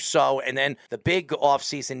 do so. And then the big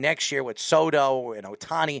offseason next year with Soto and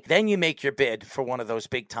Ohtani, then you make your bid for one of those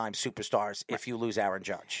big-time superstars if you lose Aaron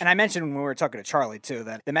Judge. And I mentioned when we were talking to Charlie, too,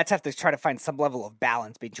 that the Mets have to try to find some level of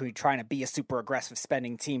balance between trying to be a super aggressive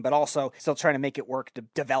spending team, but also still trying to make it work to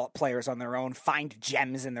develop players on their own, find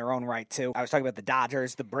gems in their own right, too. I was talking about the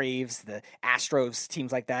Dodgers, the Braves, the Astros,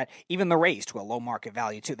 teams like that, even the Rays to a low market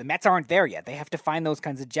value, too. The Mets aren't there yet. They have to find those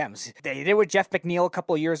kinds of gems. They did with Jeff McNeil a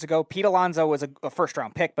couple of years ago. Pete Alonso was a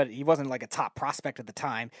first-round pick, but he wasn't like a top prospect at the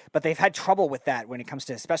time. But they've had trouble with that when it comes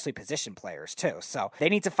to especially position players, too. So they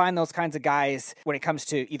need to find those kinds of guys when it comes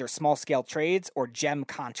to either small-scale trades or gem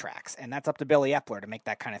contracts. And that's up to Billy Epler to make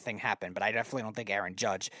that kind of thing happen. But I definitely don't think Aaron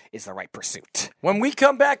Judge is the right pursuit. When we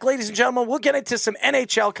come back, ladies and gentlemen, we'll get into some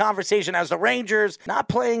NHL conversation as the Rangers not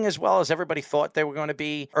playing as well as everybody thought they were going to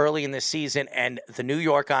be early in this season, and the New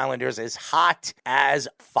York Islanders is hot as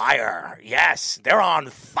fire. Yes, they're on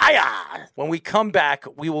fire. When we come back,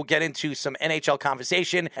 we will get into some NHL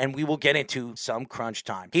conversation, and we will get into some crunch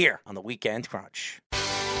time here on the Weekend Crunch.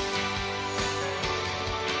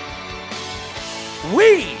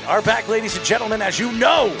 We are back, ladies and gentlemen. As you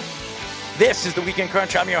know, this is the Weekend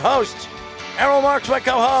Crunch. I'm your host, Errol Marks, my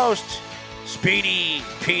co-host, Speedy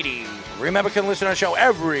Petey. Remember, you can listen to our show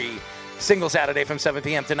every single Saturday from 7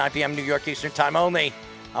 p.m. to 9 p.m. New York Eastern Time only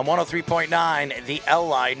on 103.9, the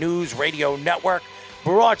LI News Radio Network,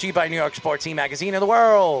 brought to you by New York Sports E! Magazine and the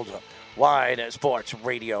World Wide Sports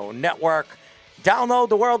Radio Network. Download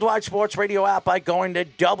the Worldwide Sports Radio app by going to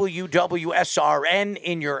WWSRN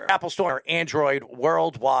in your Apple Store or Android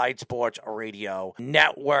Worldwide Sports Radio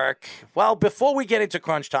Network. Well, before we get into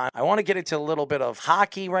crunch time, I want to get into a little bit of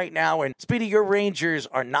hockey right now. And Speedy, your Rangers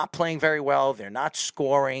are not playing very well. They're not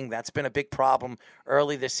scoring. That's been a big problem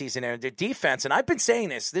early this season. And their defense, and I've been saying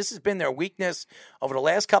this has been their weakness over the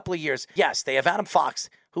last couple of years. Yes, they have Adam Fox,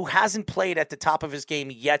 who hasn't played at the top of his game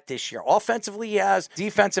yet this year. Offensively, he has.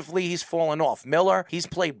 Defensively, he's fallen off. Miller, he's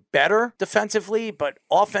played better defensively, but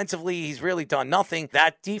offensively, he's really done nothing.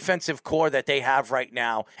 That defensive core that they have right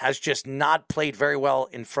now has just not played very well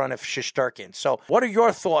in front of Shesterkin. So what are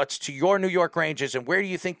your thoughts to your New York Rangers, and where do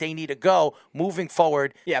you think they need to go moving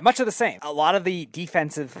forward? Yeah, much of the same. A lot of the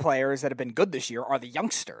defensive players that have been good this year are the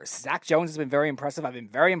youngsters. Zach Jones has been very impressive. I've been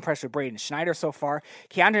very impressed with Braden Schneider so far.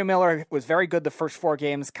 Keandre Miller was very good the first 4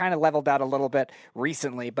 games. Kind of leveled out a little bit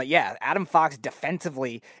recently. But yeah, Adam Fox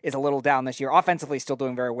defensively is a little down this year. Offensively, still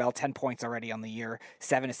doing very well. 10 points already on the year.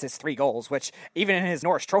 7 assists, 3 goals, which even in his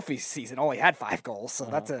Norris Trophy season only had 5 goals. So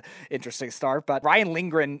that's an interesting start. But Ryan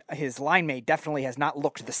Lindgren, his line mate, definitely has not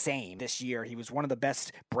looked the same this year. He was one of the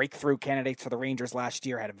best breakthrough candidates for the Rangers last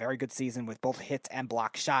year. Had a very good season with both hits and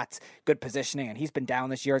block shots. Good positioning. And he's been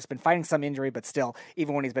down this year. It's been fighting some injury, but still,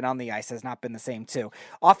 even when he's been on the ice, has not been the same too.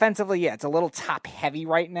 Offensively, yeah, it's a little top heavy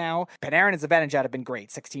right now. Panarin and Zibanejad have been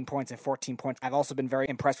great, 16 points and 14 points. I've also been very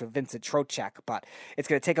impressed with Vincent Trocheck, but it's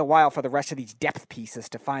going to take a while for the rest of these depth pieces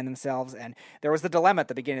to find themselves. And there was the dilemma at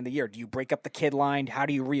the beginning of the year. Do you break up the kid line? How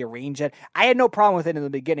do you rearrange it? I had no problem with it in the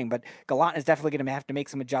beginning, but Gallant is definitely going to have to make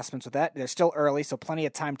some adjustments with that. They're still early, so plenty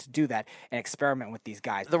of time to do that and experiment with these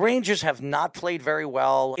guys. The Rangers have not played very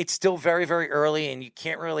well. It's still very, very early, and you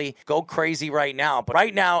can't really go crazy right now. But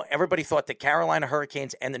right now, everybody thought the Carolina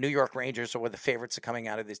Hurricanes and the New York Rangers were the favorites of coming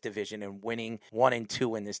out of this division and winning 1 and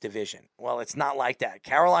 2 in this division. Well, it's not like that.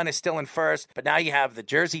 Carolina's still in first, but now you have the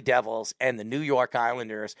Jersey Devils and the New York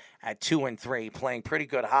Islanders at 2 and 3 playing pretty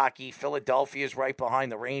good hockey. Philadelphia is right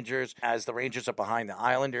behind the Rangers, as the Rangers are behind the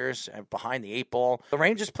Islanders and behind the 8 ball. The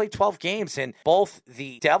Rangers played 12 games, and both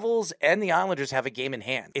the Devils and the Islanders have a game in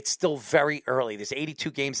hand. It's still very early. There's 82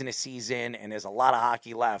 games in a season, and there's a lot of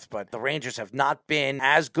hockey left, but the Rangers have not been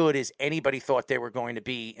as good as anybody thought they were going to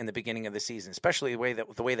be in the beginning of the season, especially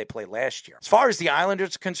the way they played last year. As far as the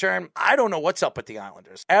Islanders are concerned, I don't know what's up with the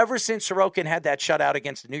Islanders. Ever since Sorokin had that shutout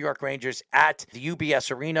against the New York Rangers at the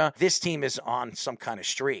UBS Arena, this team is on some kind of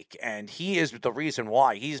streak, and he is the reason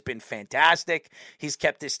why. He's been fantastic. He's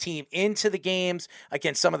kept this team into the games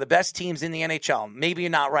against some of the best teams in the NHL. Maybe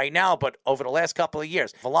not right now, but over the last couple of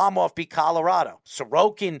years. Varlamov beat Colorado.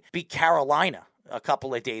 Sorokin beat Carolina a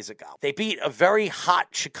couple of days ago. They beat a very hot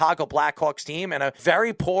Chicago Blackhawks team and a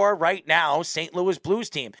very poor right now St. Louis Blues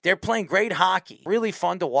team. They're playing great hockey. Really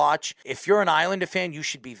fun to watch. If you're an Islander fan, you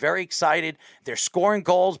should be very excited. They're scoring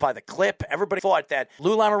goals by the clip. Everybody thought that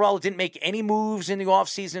Lou Lamoriello didn't make any moves in the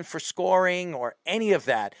offseason for scoring or any of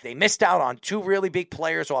that. They missed out on 2 really big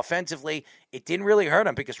players offensively. It didn't really hurt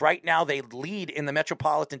them because right now they lead in the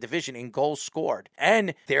Metropolitan Division in goals scored.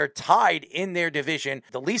 And they're tied in their division,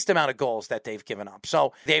 the least amount of goals that they've given up.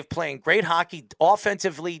 So they've playing great hockey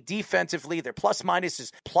offensively, defensively. Their plus minus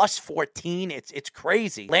is plus 14. It's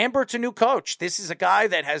crazy. Lambert's a new coach. This is a guy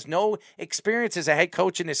that has no experience as a head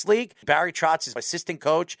coach in this league. Barry Trotz is assistant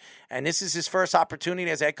coach, and this is his first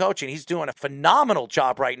opportunity as head coach, and he's doing a phenomenal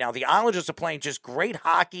job right now. The Islanders are playing just great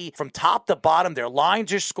hockey from top to bottom. Their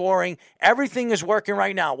lines are scoring. Everything is working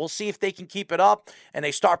right now. We'll see if they can keep it up and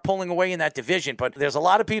they start pulling away in that division. But there's a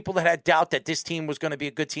lot of people that had doubt that this team was going to be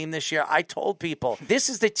a good team this year. I told people, this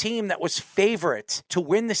is the team that was favorite to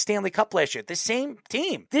win the Stanley Cup last year. The same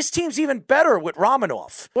team. This team's even better with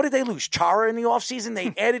Romanov. What did they lose? Chara in the offseason?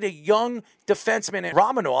 They added a young defenseman in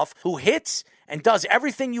Romanov who hits and does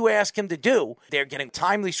everything you ask him to do. They're getting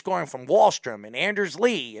timely scoring from Wallstrom and Anders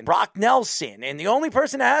Lee and Brock Nelson. And the only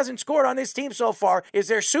person that hasn't scored on this team so far is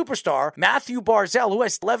their superstar, Matthew Barzal, who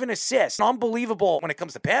has 11 assists. Unbelievable when it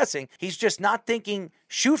comes to passing. He's just not thinking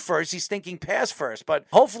shoot first. He's thinking pass first. But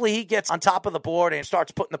hopefully he gets on top of the board and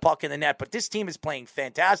starts putting the puck in the net. But this team is playing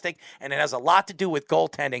fantastic, and it has a lot to do with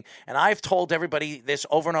goaltending. And I've told everybody this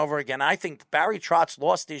over and over again. I think Barry Trotz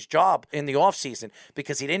lost his job in the offseason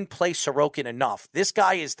because he didn't play Sorokin enough. This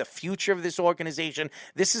guy is the future of this organization.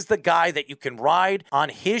 This is the guy that you can ride on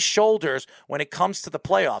his shoulders when it comes to the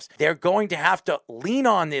playoffs. They're going to have to lean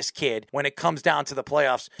on this kid when it comes down to the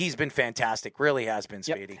playoffs. He's been fantastic. Really has been,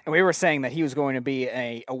 Speedy. And we were saying that he was going to be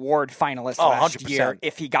a award finalist Oh, last 100%. year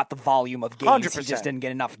if he got the volume of games. 100%. He just didn't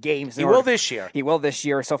get enough games. He will this year. He will this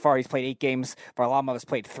year. So far, he's played 8 games. Varlamov has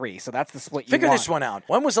played 3. So that's the split you Figure want. this one out.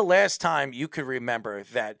 When was the last time you could remember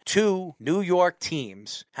that 2 New York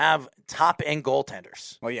teams have top-end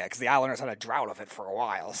goaltenders? Well, yeah, because the Islanders had a drought of it for a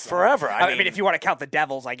while. So. Forever. I mean, if you want to count the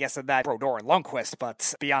Devils, I guess in that Brodeur and Lundqvist,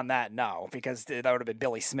 but beyond that, no, because that would have been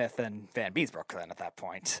Billy Smith and Van Beesbrook then at that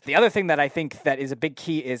point. The other thing that I think that is a big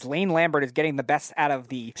key is Lane Lambert is getting the best out of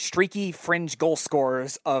the streaky fringe goal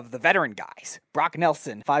scorers of the veteran guys. Brock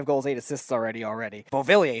Nelson, 5 goals, 8 assists already.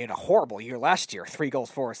 Beauvillier had a horrible year last year, 3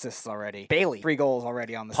 goals, 4 assists already. Bailey, 3 goals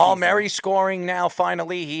already on the Paul season. Murray scoring now,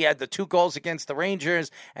 finally. He had the 2 goals against the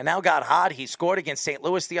Rangers and now got hot. He scored against St.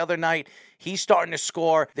 Louis the other night. He's starting to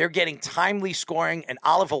score. They're getting timely scoring. And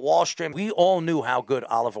Oliver Wahlstrom, we all knew how good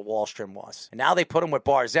Oliver Wahlstrom was. And now they put him with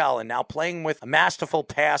Barzal. And now playing with a masterful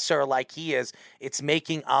passer like he is, it's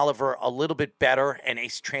making Oliver a little bit better. And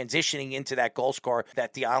he's transitioning into that goal scorer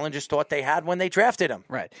that the Islanders thought they had when they drafted him.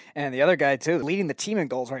 Right. And the other guy, too, leading the team in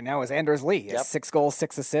goals right now is Anders Lee. He has 6 goals,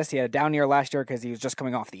 6 assists. He had a down year last year because he was just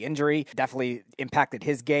coming off the injury. Definitely impacted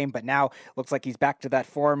his game. But now looks like he's back to that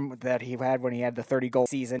form that he had when he had the 30-goal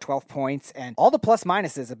season, 12 points. And all the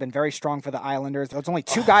plus-minuses have been very strong for the Islanders. There's only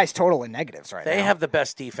 2 guys total in negatives right now. They have the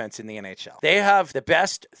best defense in the NHL. They have the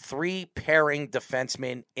best 3-pairing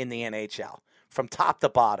defensemen in the NHL. From top to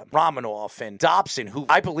bottom, Romanov and Dobson, who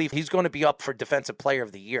I believe he's going to be up for Defensive Player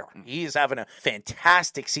of the Year. He is having a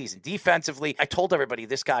fantastic season. Defensively, I told everybody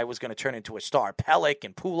this guy was going to turn into a star. Pelech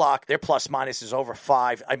and Pulak, their plus-minus is over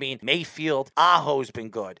 5. I mean, Mayfield, Aho's been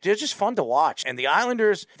good. They're just fun to watch. And the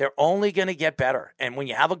Islanders, they're only going to get better. And when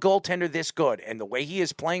you have a goaltender this good, and the way he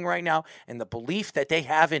is playing right now, and the belief that they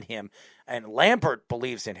have in him, and Lambert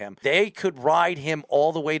believes in him, they could ride him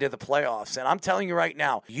all the way to the playoffs. And I'm telling you right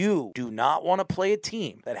now, you do not want to play a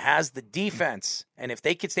team that has the defense. And if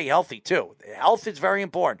they can stay healthy, too. Health is very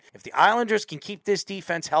important. If the Islanders can keep this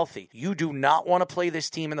defense healthy, you do not want to play this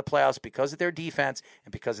team in the playoffs because of their defense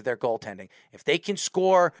and because of their goaltending. If they can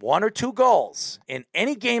score 1 or 2 goals in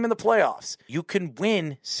any game in the playoffs, you can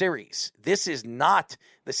win series. This is not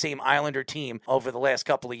the same Islander team over the last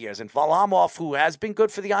couple of years. And Varlamov, who has been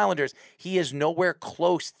good for the Islanders, he is nowhere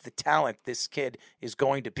close to the talent this kid is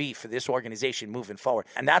going to be for this organization moving forward.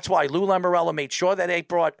 And that's why Lou Lamoriello made sure that they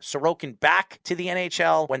brought Sorokin back to the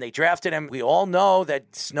NHL when they drafted him. We all know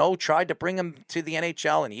that Snow tried to bring him to the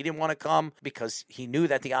NHL and he didn't want to come because he knew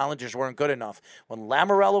that the Islanders weren't good enough. When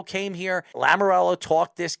Lamoriello came here, Lamoriello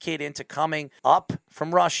talked this kid into coming up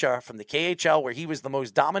from Russia, from the KHL, where he was the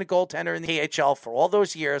most dominant goaltender in the KHL for all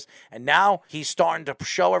those years, and now he's starting to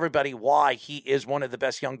show everybody why he is one of the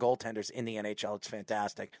best young goaltenders in the NHL. It's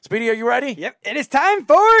fantastic. Speedy, are you ready? Yep, it is time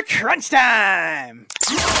for Crunch Time!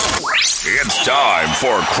 It's time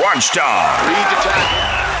for Crunch Time. Read the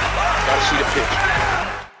time. Gotta see the pitch.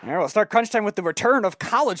 All right, we'll start Crunch Time with the return of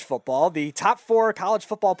college football. The top 4 college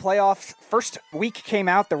football playoffs first week came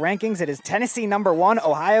out, the rankings. It is Tennessee number 1,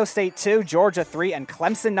 Ohio State 2, Georgia 3, and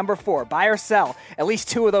Clemson number 4. Buy or sell, at least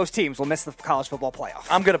 2 of those teams will miss the college football playoff.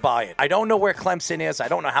 I'm going to buy it. I don't know where Clemson is. I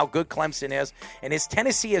don't know how good Clemson is. And is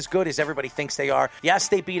Tennessee as good as everybody thinks they are? Yes,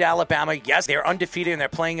 they beat Alabama. Yes, they're undefeated and they're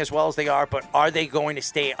playing as well as they are, but are they going to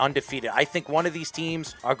stay undefeated? I think one of these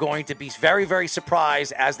teams are going to be very, very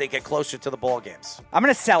surprised as they get closer to the ball games. I'm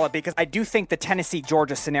going to sell it because I do think the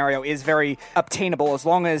Tennessee-Georgia scenario is very obtainable as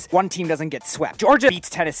long as one team doesn't get swept. Georgia beats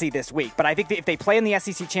Tennessee this week, but I think that if they play in the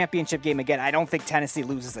SEC championship game again, I don't think Tennessee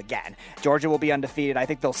loses again. Georgia will be undefeated. I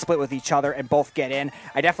think they'll split with each other and both get in.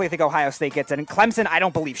 I definitely think Ohio State gets in. And Clemson, I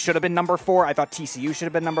don't believe should have been number 4. I thought TCU should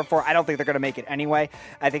have been number 4. I don't think they're going to make it anyway.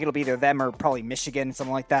 I think it'll be either them or probably Michigan,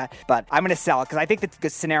 something like that. But I'm going to sell it because I think that the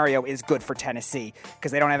scenario is good for Tennessee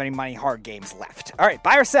because they don't have any money hard games left. All right,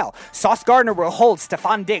 buy or sell. Sauce Gardner will hold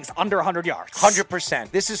Stephon Diggs under 100 yards.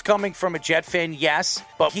 100%. This is coming from a Jet fan, yes,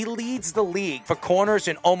 but he leads the league for corners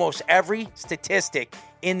in almost every statistic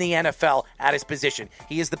in the NFL at his position.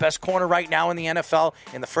 He is the best corner right now in the NFL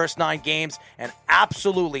in the first 9 games, and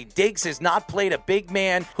absolutely, Diggs has not played a big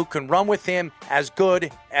man who can run with him as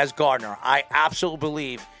good as Gardner. I absolutely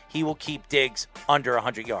believe he will keep Diggs under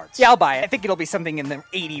 100 yards. Yeah, I'll buy it. I think it'll be something in the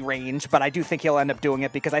 80 range, but I do think he'll end up doing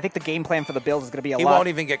it because I think the game plan for the Bills is going to be He won't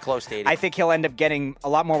even get close to 80. I think he'll end up getting a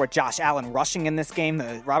lot more with Josh Allen rushing in this game.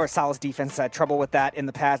 The Robert Saleh's defense had trouble with that in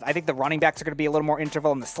the past. I think the running backs are going to be a little more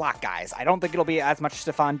interval and the slot guys. I don't think it'll be as much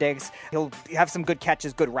Stephon Diggs. He'll have some good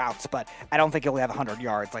catches, good routes, but I don't think he'll have 100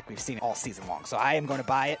 yards like we've seen all season long. So I am going to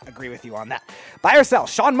buy it. Agree with you on that. Buy or sell.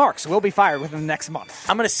 Sean Marks will be fired within the next month.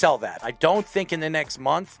 I'm going to sell that. I don't think in the next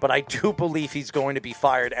month, but I do believe he's going to be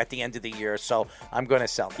fired at the end of the year, so I'm going to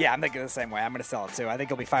sell it. Yeah, I'm thinking the same way. I'm going to sell it too. I think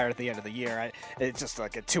he'll be fired at the end of the year. It's just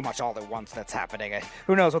like too much all at once that's happening.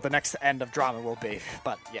 Who knows what the next end of drama will be,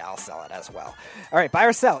 but yeah, I'll sell it as well. All right, buy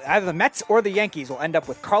or sell. Either the Mets or the Yankees will end up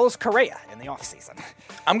with Carlos Correa in the offseason.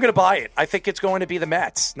 I'm going to buy it. I think it's going to be the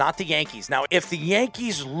Mets, not the Yankees. Now, if the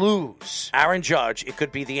Yankees lose Aaron Judge, it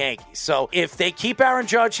could be the Yankees. So if they keep Aaron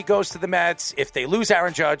Judge, he goes to the Mets. If they lose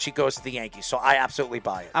Aaron Judge, he goes to the Yankees. So I absolutely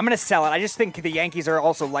buy it. I'm going to sell it. I just think the Yankees are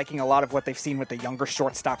also liking a lot of what they've seen with the younger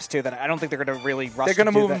shortstops, too, that I don't think they're going to really rush. They're going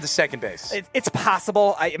to move that. him to second base. It's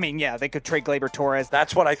possible. I mean, yeah, they could trade Gleyber Torres.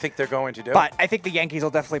 That's what I think they're going to do. But I think the Yankees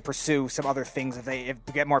will definitely pursue some other things if they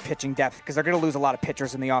get more pitching depth, because they're going to lose a lot of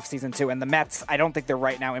pitchers in the offseason, too. And the Mets, I don't think they're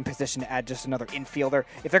right now in position to add just another infielder.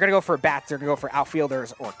 If they're going to go for bats, they're going to go for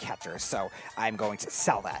outfielders or catchers. So I'm going to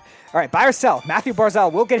sell that. All right, buy or sell. Matthew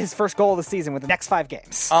Barzal will get his first goal of the season with the next 5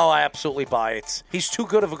 games. Oh, I absolutely buy it. He's too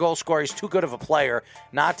good of a goal scorer. He's too good of a player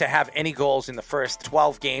not to have any goals in the first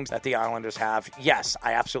 12 games that the Islanders have. Yes,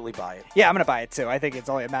 I absolutely buy it. Yeah, I'm going to buy it too. I think it's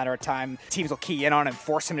only a matter of time. Teams will key in on him,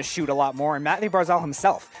 force him to shoot a lot more, and Matthew Barzal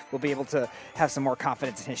himself will be able to have some more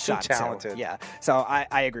confidence in his shot. Too talented. Yeah, so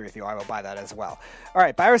I agree with you. I will buy that as well. All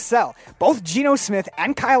right, buy or sell. Both Geno Smith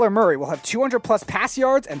and Kyler Murray will have 200-plus pass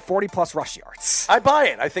yards and 40-plus rush yards. I buy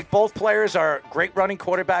it. I think both players are great running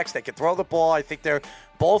quarterbacks. They can throw the ball. I think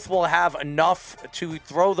both will have enough to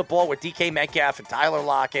throw the ball with DK Metcalf and Tyler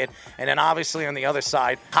Lockett. And then obviously on the other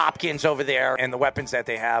side, Hopkins over there and the weapons that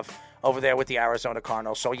they have over there with the Arizona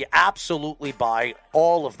Cardinals. So you absolutely buy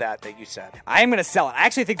all of that you said. I am going to sell it. I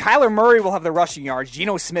actually think Kyler Murray will have the rushing yards.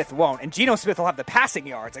 Geno Smith won't. And Geno Smith will have the passing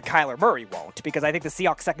yards, and Kyler Murray won't, because I think the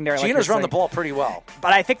Seahawks secondary... Geno's run the ball pretty well.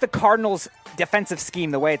 But I think the Cardinals' defensive scheme,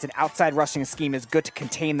 the way it's an outside rushing scheme, is good to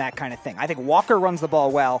contain that kind of thing. I think Walker runs the ball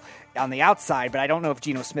well on the outside, but I don't know if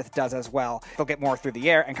Geno Smith does as well. They'll get more through the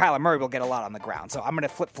air, and Kyler Murray will get a lot on the ground. So I'm going to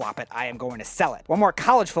flip-flop it. I am going to sell it. One more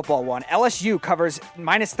college football one. LSU covers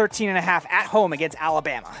minus 13.5 at home against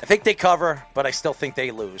Alabama. I think they cover, but I still think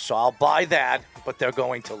they lose. So I'll buy that, but they're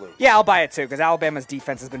going to lose. Yeah, I'll buy it too, because Alabama's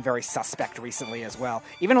defense has been very suspect recently as well.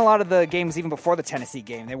 Even a lot of the games, even before the Tennessee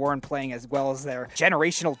game, they weren't playing as well as their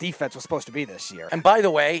generational defense was supposed to be this year. And by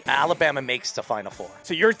the way, Alabama makes the Final Four.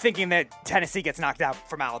 So you're thinking that Tennessee gets knocked out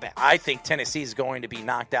from Alabama? I think Tennessee is going to be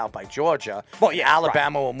knocked out by Georgia. Well, yeah,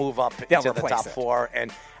 Alabama will move up into the top 4,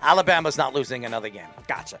 and Alabama's not losing another game.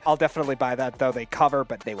 Gotcha. I'll definitely buy that, though. They cover,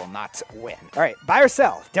 but they will not win. All right, buy or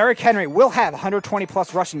sell. Derrick Henry will have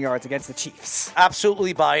 120-plus rushing yards against the Chiefs.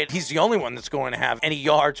 Absolutely buy it. He's the only one that's going to have any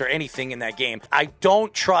yards or anything in that game. I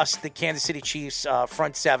don't trust the Kansas City Chiefs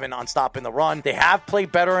front 7 on stopping the run. They have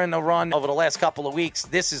played better in the run over the last couple of weeks.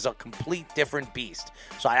 This is a complete different beast.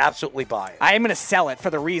 So I absolutely buy it. I am going to sell it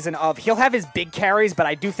for the reason of he'll have his big carries, but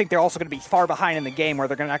I do think they're also going to be far behind in the game where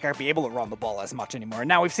they're not going to be able to run the ball as much anymore.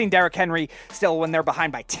 Now, we've seen Derrick Henry still, when they're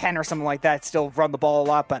behind by 10 or something like that, still run the ball a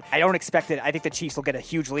lot, but I don't expect it. I think the Chiefs will get a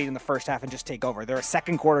huge lead in the first half and just take over. They're a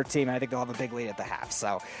second quarter team, and I think they'll have a big lead at the half.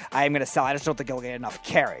 So I am going to sell. I just don't think he'll get enough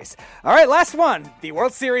carries. All right, last one. The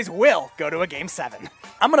World Series will go to a Game 7.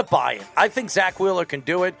 I'm going to buy it. I think Zach Wheeler can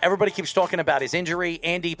do it. Everybody keeps talking about his injury.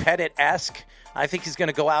 Andy Pettit-esque. I think he's going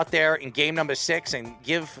to go out there in game number 6 and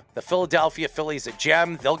give the Philadelphia Phillies a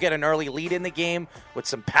gem. They'll get an early lead in the game with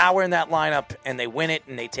some power in that lineup, and they win it,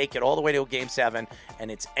 and they take it all the way to a Game 7, and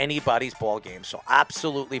it's anybody's ball game. So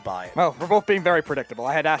absolutely buy it. Well, we're both being very predictable.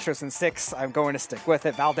 I had Astros in 6. I'm going to stick with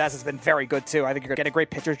it. Valdez has been very good, too. I think you're going to get a great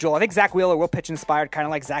pitcher's duel. I think Zach Wheeler will pitch inspired, kind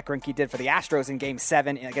of like Zach Greinke did for the Astros in Game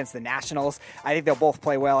 7 against the Nationals. I think they'll both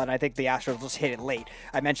play well, and I think the Astros will just hit it late.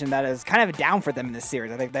 I mentioned that as kind of a down for them in this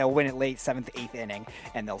series. I think they'll win it late, 7th, 8th inning,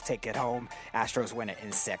 and they'll take it home. Astros win it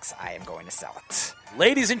in 6. I am going to sell it.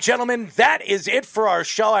 Ladies and gentlemen, that is it for our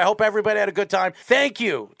show. I hope everybody had a good time. Thank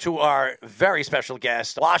you to our very special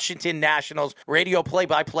guest, Washington Nationals radio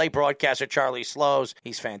play-by-play broadcaster, Charlie Slows.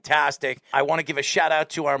 He's fantastic. I want to give a shout-out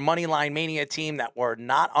to our Moneyline Mania team that were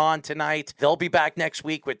not on tonight. They'll be back next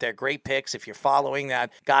week with their great picks. If you're following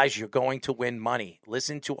that, guys, you're going to win money.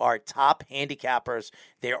 Listen to our top handicappers.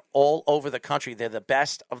 They're all over the country. They're the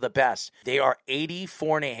best of the best. They are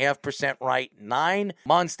 84.5% right. 9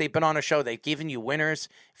 months they've been on a show. They've given you winners.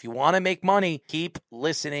 If you want to make money, keep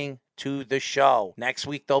listening to the show. Next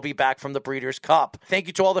week, they'll be back from the Breeders' Cup. Thank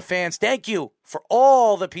you to all the fans. Thank you for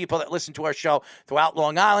all the people that listen to our show throughout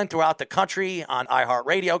Long Island, throughout the country, on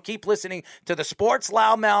iHeartRadio. Keep listening to the Sports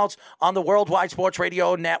Loudmouths on the Worldwide Sports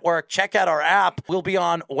Radio Network. Check out our app. We'll be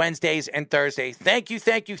on Wednesdays and Thursdays. Thank you,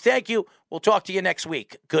 thank you, thank you. We'll talk to you next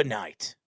week. Good night.